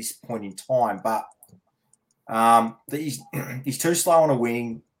him at this point in time. But he's too slow on a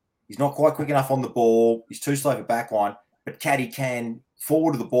wing. He's not quite quick enough on the ball. He's too slow for backline. But Caddy can,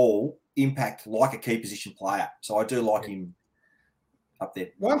 forward of the ball, impact like a key position player. So I do like him up there.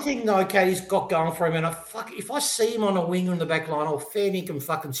 One thing, though, Caddy's got going for him, and if I see him on a wing in the back line, I'll fair dinkum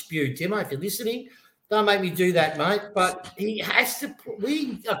fucking spew. Timo, if you're listening, don't make me do that, mate. But he has to.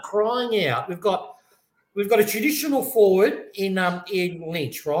 We are crying out. We've got a traditional forward in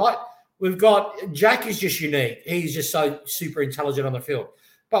Lynch, right? We've got Jack is just unique. He's just so super intelligent on the field.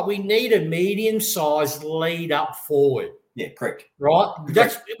 But we need a medium-sized lead up forward. Yeah, correct. Right.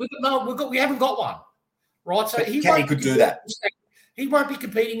 We haven't got one. Right. So he could do that. He won't be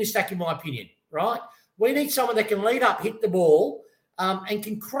competing with Stack, in my opinion. Right. We need someone that can lead up, hit the ball, and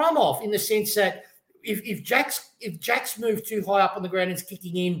can crumb off in the sense that. If Jack's moved too high up on the ground and is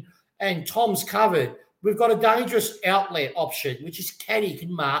kicking in and Tom's covered, we've got a dangerous outlet option, which is Caddy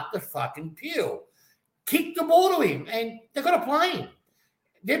can mark the fucking peel. Kick the ball to him, and they've got to play him.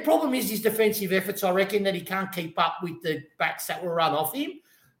 Their problem is his defensive efforts, I reckon, that he can't keep up with the backs that will run off him.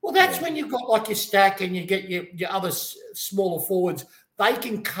 Well, that's when you've got like your Stack and you get your other smaller forwards. They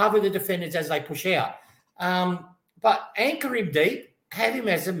can cover the defenders as they push out. But anchor him deep, have him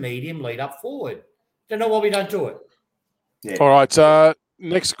as a medium lead-up forward. Don't know why we don't do it. Yeah. All right.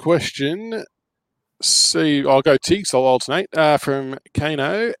 Next question. I'll go Tiggs. I'll alternate. From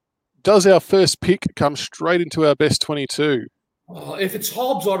Kano. Does our first pick come straight into our best 22? Oh, if it's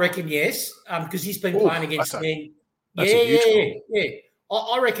Hobbs, I reckon yes, because he's been playing against men. Yeah.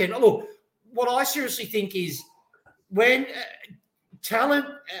 I reckon. Look, what I seriously think is when talent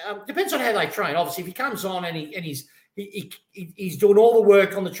depends on how they train. Obviously, if he comes on and he's doing all the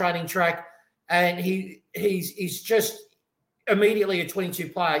work on the training track. And he's just immediately a 22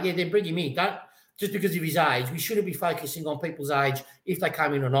 player. Yeah, then bring him in. just because of his age. We shouldn't be focusing on people's age if they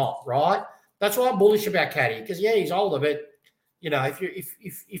come in or not, right? That's why I'm bullish about Caddy, because he's older, but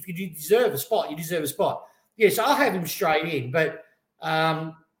if you deserve a spot, you deserve a spot. Yes, I'll have him straight in, but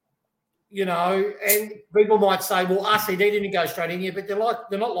and people might say, well, RCD didn't go straight in here, but they're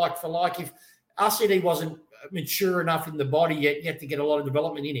not like for like. If RCD wasn't mature enough in the body yet, you have to get a lot of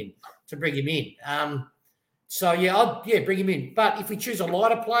development in him to bring him in. I'd bring him in. But if we choose a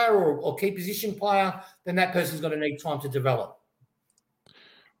lighter player or key position player, then that person's going to need time to develop.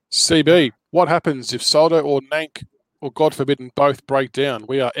 CB, what happens if Soldo or Nank, or God forbid, both break down?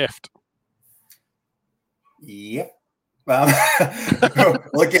 We are effed. Yep.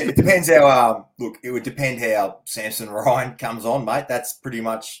 Look, it depends how. It would depend how Samson Ryan comes on, mate. That's pretty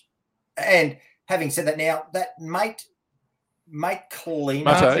much. And having said that, now that mate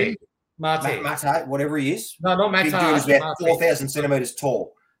Kalina, Mate, whatever he is, no, not Mate. Big dude is about 4,000 centimeters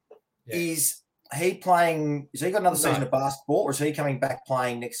tall. Yeah. Is he playing? Has he got another season of basketball, or is he coming back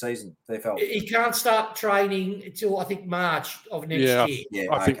playing next season? VFL? He can't start training until I think March of next year. Yeah,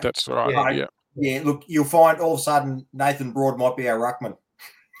 I think that's right. Yeah, look, you'll find all of a sudden Nathan Broad might be our ruckman.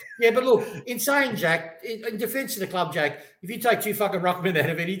 Yeah, but look, in saying, Jack, in defence of the club, Jack, if you take two fucking ruckmen out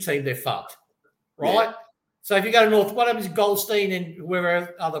of any team, they're fucked, right? Yeah. So if you go to North, what happens if Goldstein and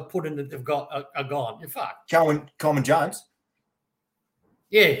whoever other Puddin that they've got are gone? You're fucked. Coleman Jones.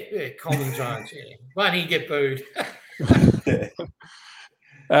 Yeah, Coleman Jones. Yeah, won't he get booed?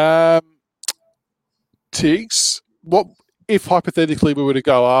 Tiggs, what if hypothetically we were to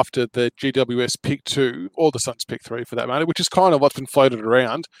go after the GWS pick 2 or the Suns pick 3 for that matter, which is kind of what's been floated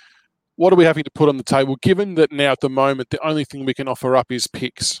around? What are we having to put on the table, given that now at the moment the only thing we can offer up is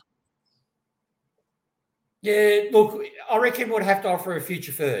picks? Yeah, look, I reckon we'd have to offer a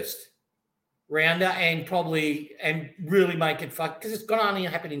future first rounder and really make it fun, because it's going to only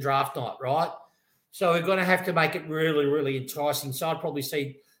happen in draft night, right? So we're going to have to make it really, really enticing. So I'd probably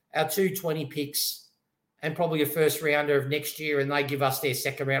see our 220 picks and probably a first rounder of next year, and they give us their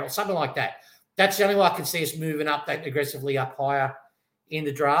second round or something like that. That's the only way I can see us moving up that aggressively up higher in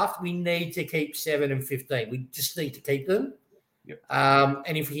the draft. We need to keep 7 and 15. We just need to keep them. Yep.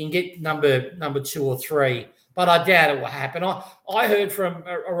 And if we can get number 2 or 3, but I doubt it will happen. I heard from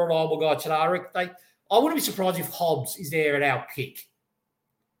a reliable guy today. I wouldn't be surprised if Hobbs is there at our pick.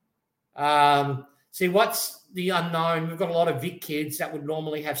 See, what's the unknown? We've got a lot of Vic kids that would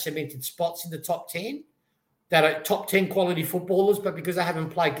normally have cemented spots in the top 10, that are top 10 quality footballers, but because they haven't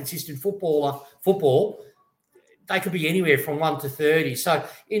played consistent football, they could be anywhere from 1 to 30. So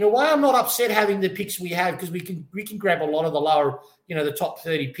in a way, I'm not upset having the picks we have, because we can grab a lot of the lower, the top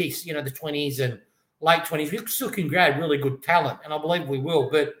 30 picks, the 20s and late 20s. We still can grab really good talent, and I believe we will.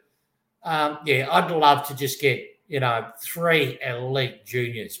 But, I'd love to just get, 3 elite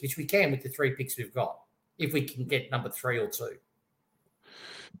juniors, which we can with the 3 picks we've got, if we can get number 3 or 2.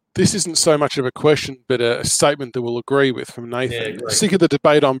 This isn't so much of a question, but a statement that we'll agree with from Nathan. Yeah, sick of the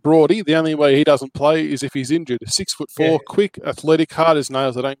debate on Brody. The only way he doesn't play is if he's injured. 6'4", quick, athletic, hard as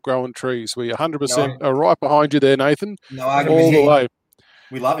nails that don't grow on trees. We 100% are right behind you there, Nathan. No, all the way.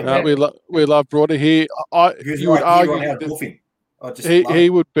 We love him. We love Brody here. You would argue he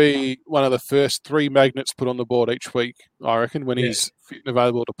would be one of the first 3 magnets put on the board each week, I reckon, when he's fit and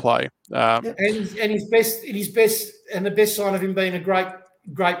available to play. And his best, and the best sign of him being a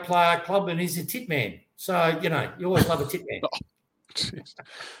great player, clubman, is a tip man. So, you always love a tip man.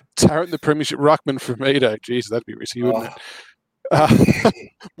 Tarrant, the premiership ruckman from Edo. Jeez, that'd be risky, wouldn't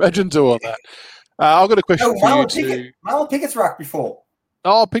it? Imagine doing that. I've got a question for you too. Marlon Pickett's ruck before.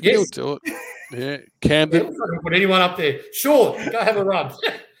 Oh, Pickett will do it. Yeah, Camden. Yeah, put anyone up there. Sure, go have a run.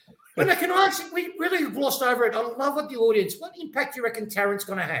 But can I ask, we really glossed over it. I love what the audience, what impact do you reckon Tarrant's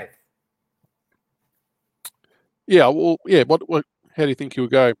going to have? Yeah, well, what how do you think he'll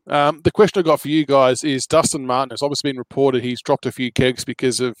go? The question I got for you guys is Dustin Martin has obviously been reported he's dropped a few kegs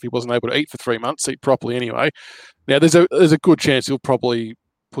because he wasn't able to eat for 3 months, eat properly anyway. Now, there's a good chance he'll probably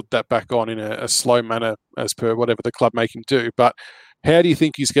put that back on in a slow manner as per whatever the club make him do. But how do you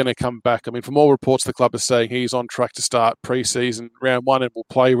think he's going to come back? I mean, from all reports, the club is saying he's on track to start pre-season round 1 and will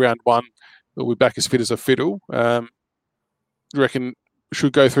play round 1. He'll be back as fit as a fiddle. You reckon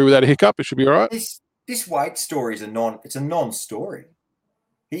should go through without a hiccup? It should be all right? This weight story is a non-story.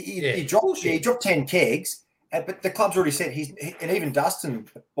 He dropped 10 kegs, but the club's already said and even Dustin,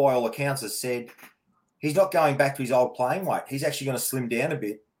 by all accounts, has said he's not going back to his old playing weight. He's actually going to slim down a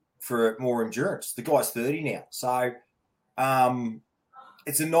bit for more endurance. The guy's 30 now. So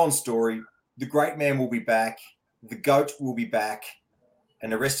it's a non-story. The great man will be back. The GOAT will be back.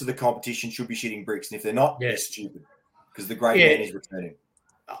 And the rest of the competition should be shitting bricks. And if they're not, they're stupid. Because the great man is returning.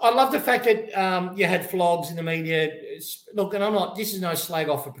 I love the fact that you had flogs in the media. Look, and this is no slag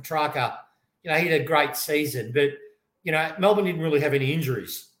off for Petrarca. He had a great season, but, Melbourne didn't really have any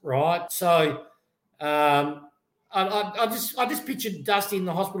injuries, right? So I just pictured Dusty in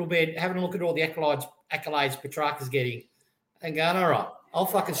the hospital bed having a look at all the accolades Petrarca's getting and going, all right, I'll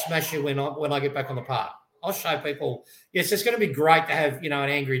fucking smash you when I get back on the park. I'll show people. Yes, it's going to be great to have, an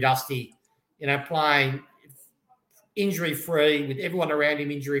angry Dusty, playing injury-free with everyone around him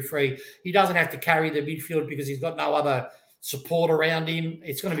injury-free. He doesn't have to carry the midfield because he's got no other support around him.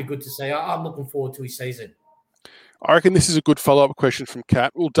 It's going to be good to see. I'm looking forward to his season. I reckon this is a good follow-up question from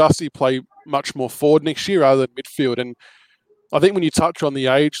Kat. Will Dusty play much more forward next year rather than midfield? And I think when you touch on the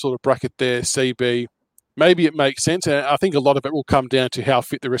age sort of bracket there, CB, maybe it makes sense. And I think a lot of it will come down to how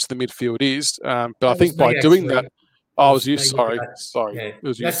fit the rest of the midfield is. But I think by doing that, I was you. Sorry. Yeah. It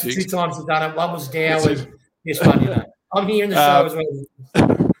was That's you. The 2 times you've done it. One was Dow and this one, I'm here in the show as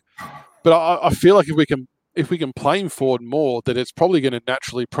well. But I feel like if we can play him forward more, that it's probably going to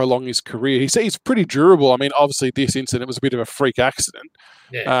naturally prolong his career. He's pretty durable. I mean, obviously this incident was a bit of a freak accident.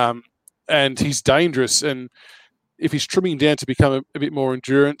 Yeah. And he's dangerous. And if he's trimming down to become a bit more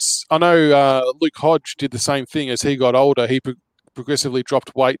endurance, I know Luke Hodge did the same thing. As he got older, he progressively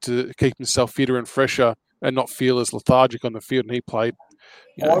dropped weight to keep himself fitter and fresher and not feel as lethargic on the field. And he played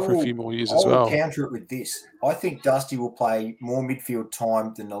for a few more years as well. I will counter it with this. I think Dusty will play more midfield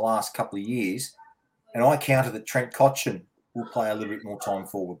time than the last couple of years. And I counter that Trent Cotchin will play a little bit more time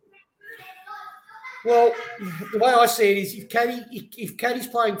forward. Well, the way I see it is if Caddy's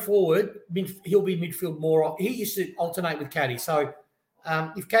playing forward, he'll be midfield more. He used to alternate with Caddy. So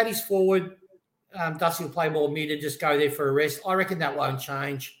if Caddy's forward, Dusty will play more mid and just go there for a rest. I reckon that won't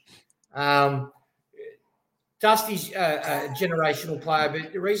change. Dusty's a generational player,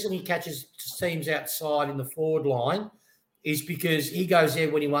 but the reason he catches teams outside in the forward line is because he goes there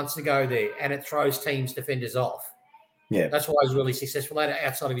when he wants to go there and it throws teams' defenders off. Yeah. That's why he's really successful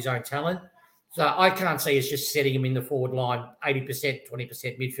outside of his own talent. So I can't see us just setting him in the forward line, 80%,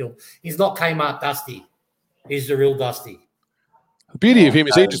 20% midfield. He's not Kmart Dusty. He's the real Dusty. The beauty of him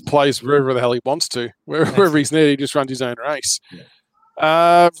is he just plays wherever the hell he wants to. Wherever he's needed, he just runs his own race. Yeah.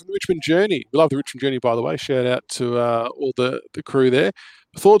 From the Richmond Journey. We love the Richmond Journey, by the way. Shout out to all the crew there.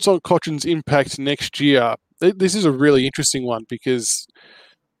 Thoughts on Cotchin's impact next year? This is a really interesting one because,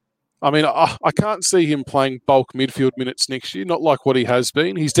 I mean, I can't see him playing bulk midfield minutes next year, not like what he has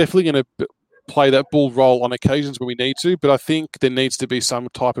been. He's definitely going to play that bull role on occasions when we need to, but I think there needs to be some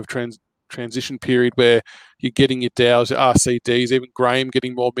type of transition period where you're getting your Dows, your RCDs, even Graham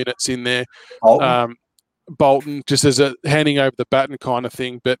getting more minutes in there. Bolton just as a handing over the baton kind of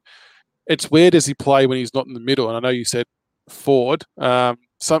thing. But it's where does he play when he's not in the middle? And I know you said forward.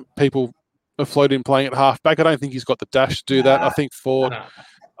 Some people have floated him playing at half-back. I don't think he's got the dash to do that. I think forward.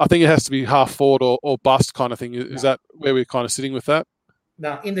 I think it has to be half forward or bust kind of thing. Is that where we're kind of sitting with that?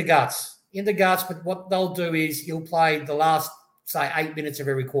 No, in the guts. In the guts, but what they'll do is he'll play the last, say, 8 minutes of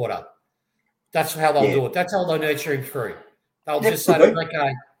every quarter. That's how they'll do it. That's how they'll nurture him through. They'll just say,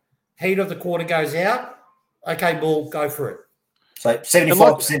 okay, heat of the quarter goes out. Okay, Bull, go for it. So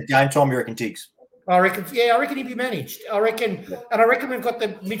 75% game time, you reckon, Tiggs? I reckon he'd be managed. I reckon we've got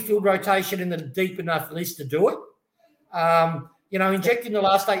the midfield rotation in the deep enough list to do it. Inject in the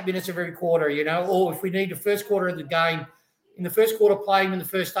last 8 minutes of every quarter, or if we need the first quarter of the game, in the first quarter, play him in the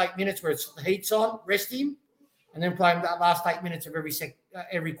first 8 minutes where the heat's on, rest him, and then play him that last 8 minutes of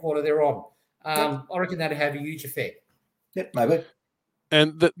every quarter they're on. I reckon that'd have a huge effect. Yep, maybe.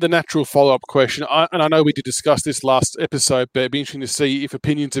 And the natural follow-up question, and I know we did discuss this last episode, but it'd be interesting to see if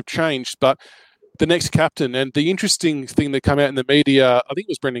opinions have changed, but the next captain, and the interesting thing that came out in the media, I think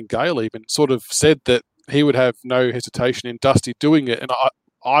it was Brendan Gale even, sort of said that he would have no hesitation in Dusty doing it, and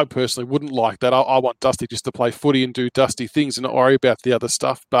I personally wouldn't like that. I want Dusty just to play footy and do Dusty things and not worry about the other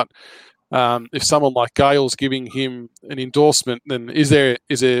stuff. But if someone like Gale's giving him an endorsement, then is there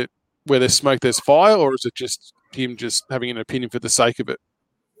where there's smoke, there's fire, or is it just him just having an opinion for the sake of it?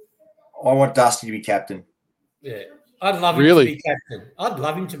 I want Dusty to be captain. Yeah, I'd love him to be captain. I'd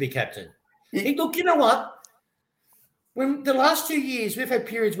love him to be captain. Hey, look, you know what? When the last 2 years, we've had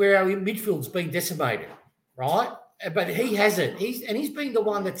periods where our midfield's been decimated, right? But he hasn't. He's been the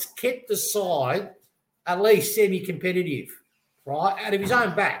one that's kept the side at least semi-competitive, right? Out of his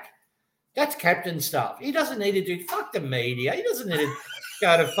own back. That's captain stuff. He doesn't need to do fuck the media. He doesn't need to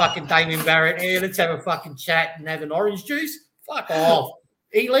go to fucking Damien Barrett. Hey, let's have a fucking chat and have an orange juice. Fuck off.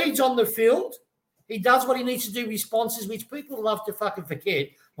 He leads on the field. He does what he needs to do, responses, which people love to fucking forget.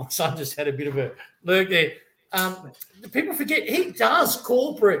 My son just had a bit of a lurk there. People forget he does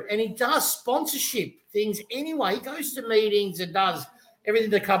corporate and he does sponsorship things anyway. He goes to meetings and does everything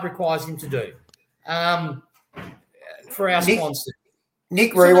the club requires him to do for our sponsors.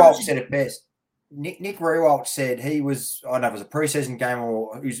 Nick Rewalt said it best. Nick Rewalt said he was, I don't know if it was a preseason game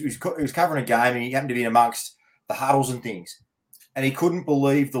or he was covering a game and he happened to be in amongst the huddles and things. And he couldn't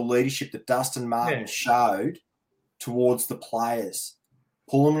believe the leadership that Dustin Martin showed towards the players,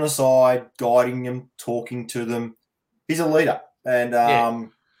 pulling them aside, guiding them, talking to them. He's a leader. And I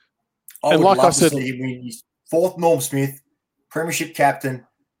would love to see him win his fourth Norm Smith, premiership captain,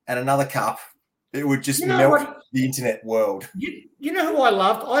 and another cup. It would just melt the internet world. You know who I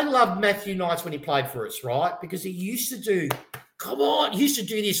loved? I loved Matthew Knights when he played for us, right? Because he used to do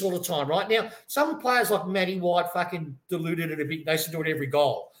this all the time, right? Now, some players like Matty White fucking diluted it a bit. They used to do it every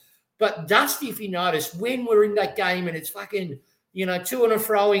goal. But Dusty, if you notice, when we're in that game and it's fucking, to and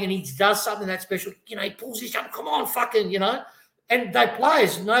froing and he does something that special, he pulls his jump, come on, fucking, and they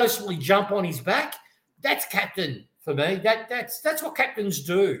players noticeably jump on his back. That's captain for me. That's what captains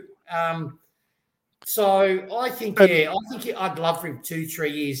do. So I think I'd love for him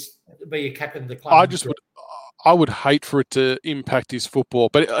 2-3 years to be a captain of the club. I would hate for it to impact his football,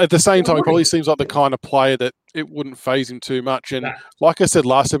 but at the same time, he probably seems like the kind of player that it wouldn't phase him too much. And like I said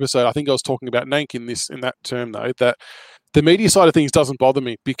last episode, I think I was talking about Nank in that term though, that the media side of things doesn't bother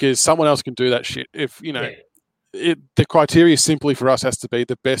me because someone else can do that shit. If the criteria simply for us has to be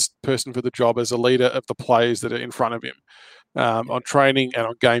the best person for the job as a leader of the players that are in front of him. On training and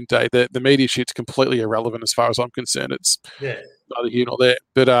on game day, the media shit's completely irrelevant as far as I'm concerned. It's neither here nor there.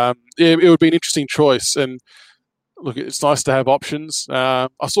 But it would be an interesting choice. And look, it's nice to have options. I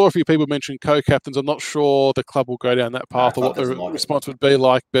saw a few people mention co-captains. I'm not sure the club will go down that path or what the response would be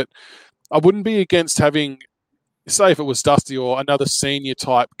like. But I wouldn't be against having, say, if it was Dusty or another senior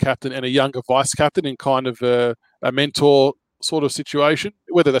type captain and a younger vice captain in kind of a mentor sort of situation,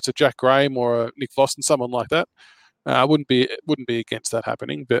 whether that's a Jack Graham or a Nick Vossen, someone like that. I wouldn't be against that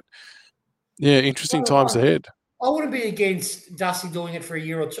happening, but interesting times ahead. I wouldn't be against Dusty doing it for a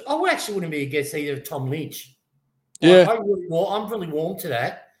year or two. I actually wouldn't be against either Tom Lynch. Yeah, I'm really warm to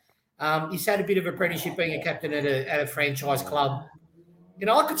that. He's had a bit of apprenticeship being a captain at a franchise club.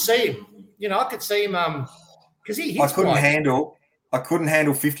 I could see him. Because I couldn't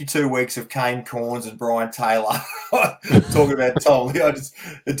handle 52 weeks of Kane Corns and Brian Taylor talking about Tom.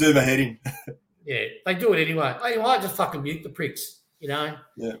 It'd do my head in. Yeah, they do it anyway. I just fucking mute the pricks, Yeah.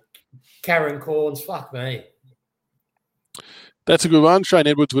 Karen Corns, fuck me. That's a good one. Shane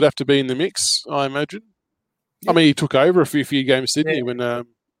Edwards would have to be in the mix, I imagine. Yeah. I mean, he took over a few games, didn't he, when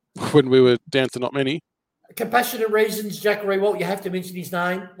we were down to not many. Compassionate reasons, Jack Rewalt, you have to mention his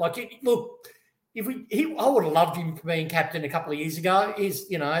name. Like, look, I would have loved him for being captain a couple of years ago.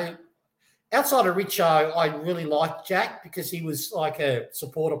 Outside of Richo, I really liked Jack because he was like a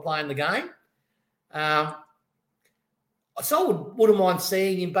supporter playing the game. So I wouldn't mind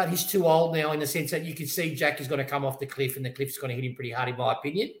seeing him, but he's too old now in the sense that you can see Jack is going to come off the cliff and the cliff's going to hit him pretty hard, in my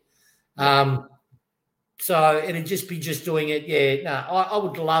opinion. So it'd just be doing it. I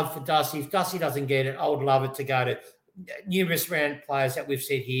would love for Dusty. If Dusty doesn't get it, I would love it to go to numerous round players that we've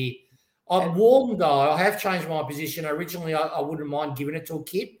said here. I'm warm, though. I have changed my position. Originally, I wouldn't mind giving it to a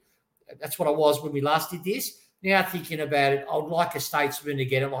kid. That's what I was when we last did this. Now thinking about it, I would like a statesman to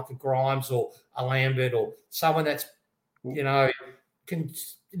get it, like a Grimes or a Lambert or someone that's, can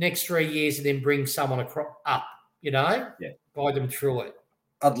next 3 years and then bring someone up, guide them through it.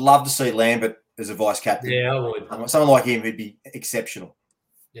 I'd love to see Lambert as a vice captain. Yeah, I would. Someone like him would be exceptional.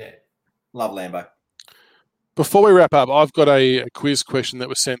 Yeah. Love Lambo. Before we wrap up, I've got a quiz question that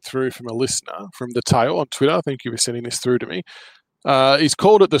was sent through from a listener from the Tail on Twitter. Thank you for sending this through to me. He's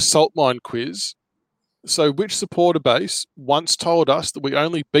called it the Salt Mine Quiz. So which supporter base once told us that we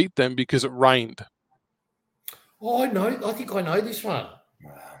only beat them because it rained? Oh, I know. I think I know this one.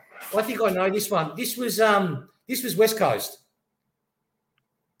 This was West Coast.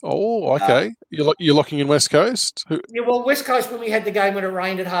 Oh, okay. You're locking in West Coast? Yeah, well, West Coast, when we had the game when it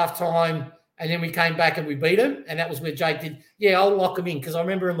rained at halftime, and then we came back and we beat them, and that was where Jake did. Yeah, I'll lock them in because I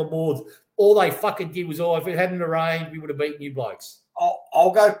remember in the boards, all they fucking did was, if it hadn't rained, we would have beaten you blokes.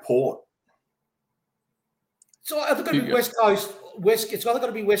 I'll go Port. So I think it'll be West Coast. It's either got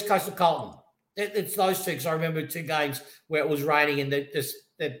to be West Coast or Carlton. It's those two because I remember 2 games where it was raining and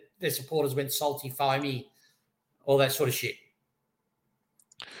the supporters went salty, foamy, all that sort of shit.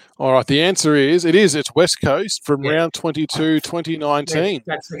 All right, the answer is it's West Coast from round 22, 2019. Yeah,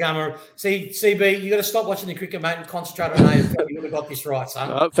 that's the game. See, CB, you got to stop watching the cricket, mate, and concentrate on AFL. You would have got this right,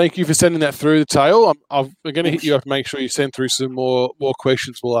 son. Thank you for sending that through the Tail. I'm going to hit you up and make sure you send through some more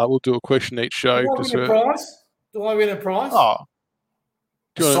questions. We'll do a question each show. Do I win a prize? Oh.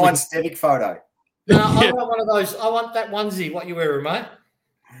 Signed Stevic photo. No, I want one of those. I want that onesie. What you wearing, mate?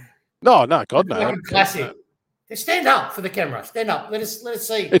 No, God, no. Fucking classic. Just stand up for the camera. Stand up. Let us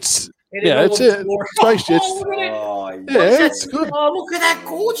see. It's it. It's good. Oh, look at that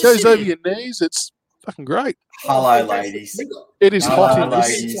gorgeous. Goes over your knees. It's fucking great. Hello, ladies. It is hot in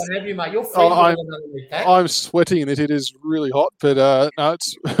ladies. this. I'm sweating in it. It is really hot, but no,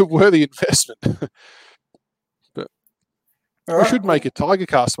 it's a worthy investment. But we should make a Tiger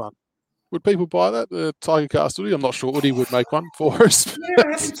Cast one. Would people buy that? The Tiger Cast hoodie? I'm not sure. Woody would make one for us.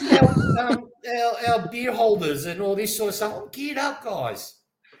 Yeah, what happened to our beer holders and all this sort of stuff? I'm geared up, guys.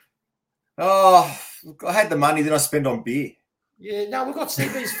 Oh, look, I had the money, then I spent on beer. Yeah, no, we've got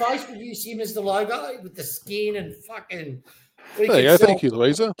CB's face. We use him as the logo with the skin and fucking. There you go. Thank you,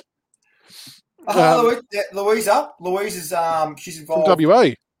 Louisa. Louisa. Louisa's she's involved. From WA.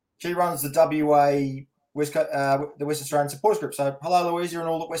 She runs the WA West the West Australian Supporters Group. So hello, Louisa, and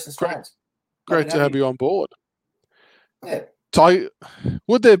all the Western Australians. Great to have you on board. Yeah.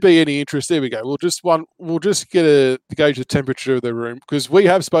 Would there be any interest? There we go. We'll just get to gauge the temperature of the room, because we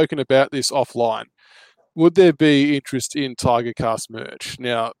have spoken about this offline. Would there be interest in Tiger Cast merch?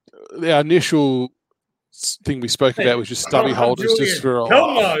 Now, our initial thing we spoke about was just stubby holders, Julian. just for a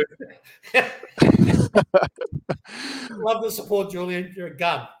Hell no. Love the support, Julian. You're a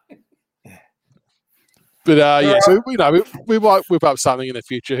gun. But so we might whip up something in the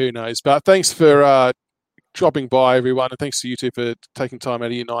future. Who knows? But thanks for dropping by, everyone, and thanks to you two for taking time out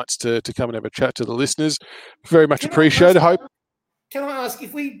of your nights to come and have a chat to the listeners. Very much appreciated. Can I ask,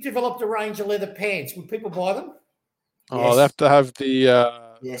 if we developed a range of leather pants, would people buy them? Oh, they have to have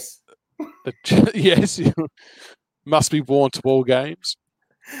the yes. Yes, you must be worn to all games.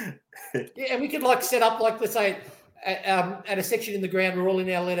 Yeah, and we could set up let's say at a section in the ground, we're all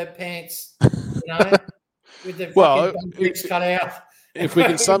in our leather pants, with the bricks cut out. If we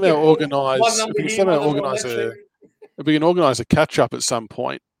can somehow organise, if we can organise a catch up at some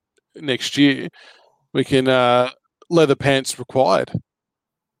point next year, we can leather pants required.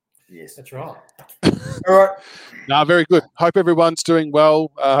 Yes, that's right. All right. No, very good. Hope everyone's doing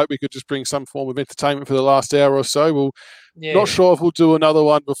well. I hope we could just bring some form of entertainment for the last hour or so. Not sure if we'll do another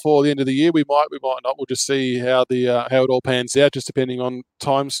one before the end of the year. We might not. We'll just see how it all pans out, just depending on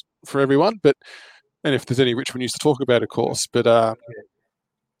times for everyone. And if there's any Richmond news to talk about, of course. But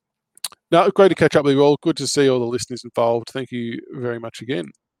no, great to catch up with you all. Good to see all the listeners involved. Thank you very much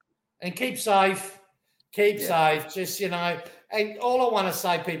again. And keep safe. Keep safe. Just, and all I want to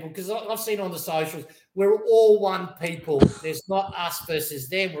say, people, because I've seen on the socials, we're all one people. There's not us versus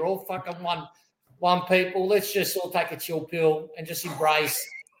them. We're all fucking one people. Let's just all take a chill pill and just embrace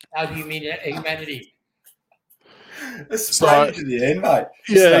our humanity. It's straight to the end, mate.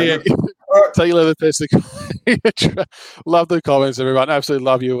 Yeah. Take you leather pants. Love the comments, everyone. Absolutely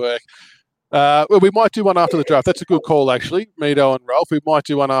love your work. We might do one after the draft. That's a good call, actually. Mito and Ralph. We might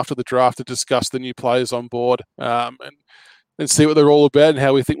do one after the draft to discuss the new players on board and see what they're all about and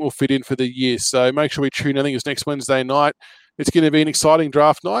how we think we'll fit in for the year. So make sure we tune in. I think it's next Wednesday night. It's going to be an exciting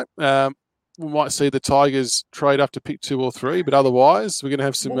draft night. We might see the Tigers trade up to pick 2 or 3, but otherwise we're going to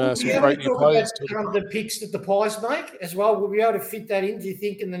have some great new players. The picks that the Pies make as well. We'll be able to fit that in, do you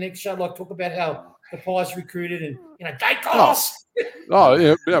think, in the next show? Talk about how the Pies recruited and, Dacos.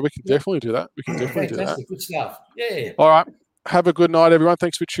 Yeah, we can definitely do that. Fantastic. Good stuff. Yeah. All right. Have a good night, everyone.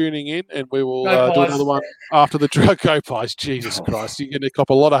 Thanks for tuning in, and we will do another one after the drug. Go Pies. Jesus Christ. You're going to cop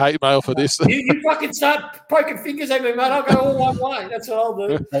a lot of hate mail for this. You fucking start poking fingers at me, mate. I'll go all one way. That's what I'll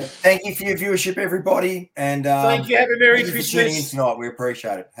do. Thank you for your viewership, everybody. And thank you. Have a Merry Christmas. For tuning in tonight. We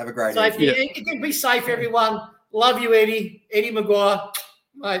appreciate it. Have a great evening. Again, be safe, everyone. Love you, Eddie Maguire.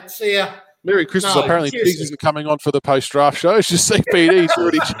 Mate, see ya. Merry Christmas. Apparently, Tiggs isn't coming on for the post-draft show. It's just CPD.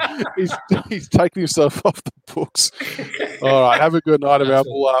 He's taking himself off the books. All right. Have a good night, everyone.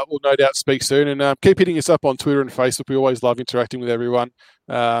 We'll no doubt speak soon. And keep hitting us up on Twitter and Facebook. We always love interacting with everyone.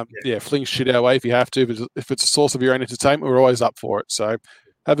 Fling shit our way if you have to. If it's a source of your own entertainment, we're always up for it. So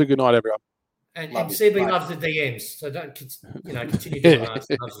have a good night, everyone. And CB loves the DMs. So don't, continue doing that.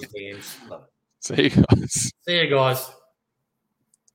 He loves the DMs. Love it. See you guys. See you guys.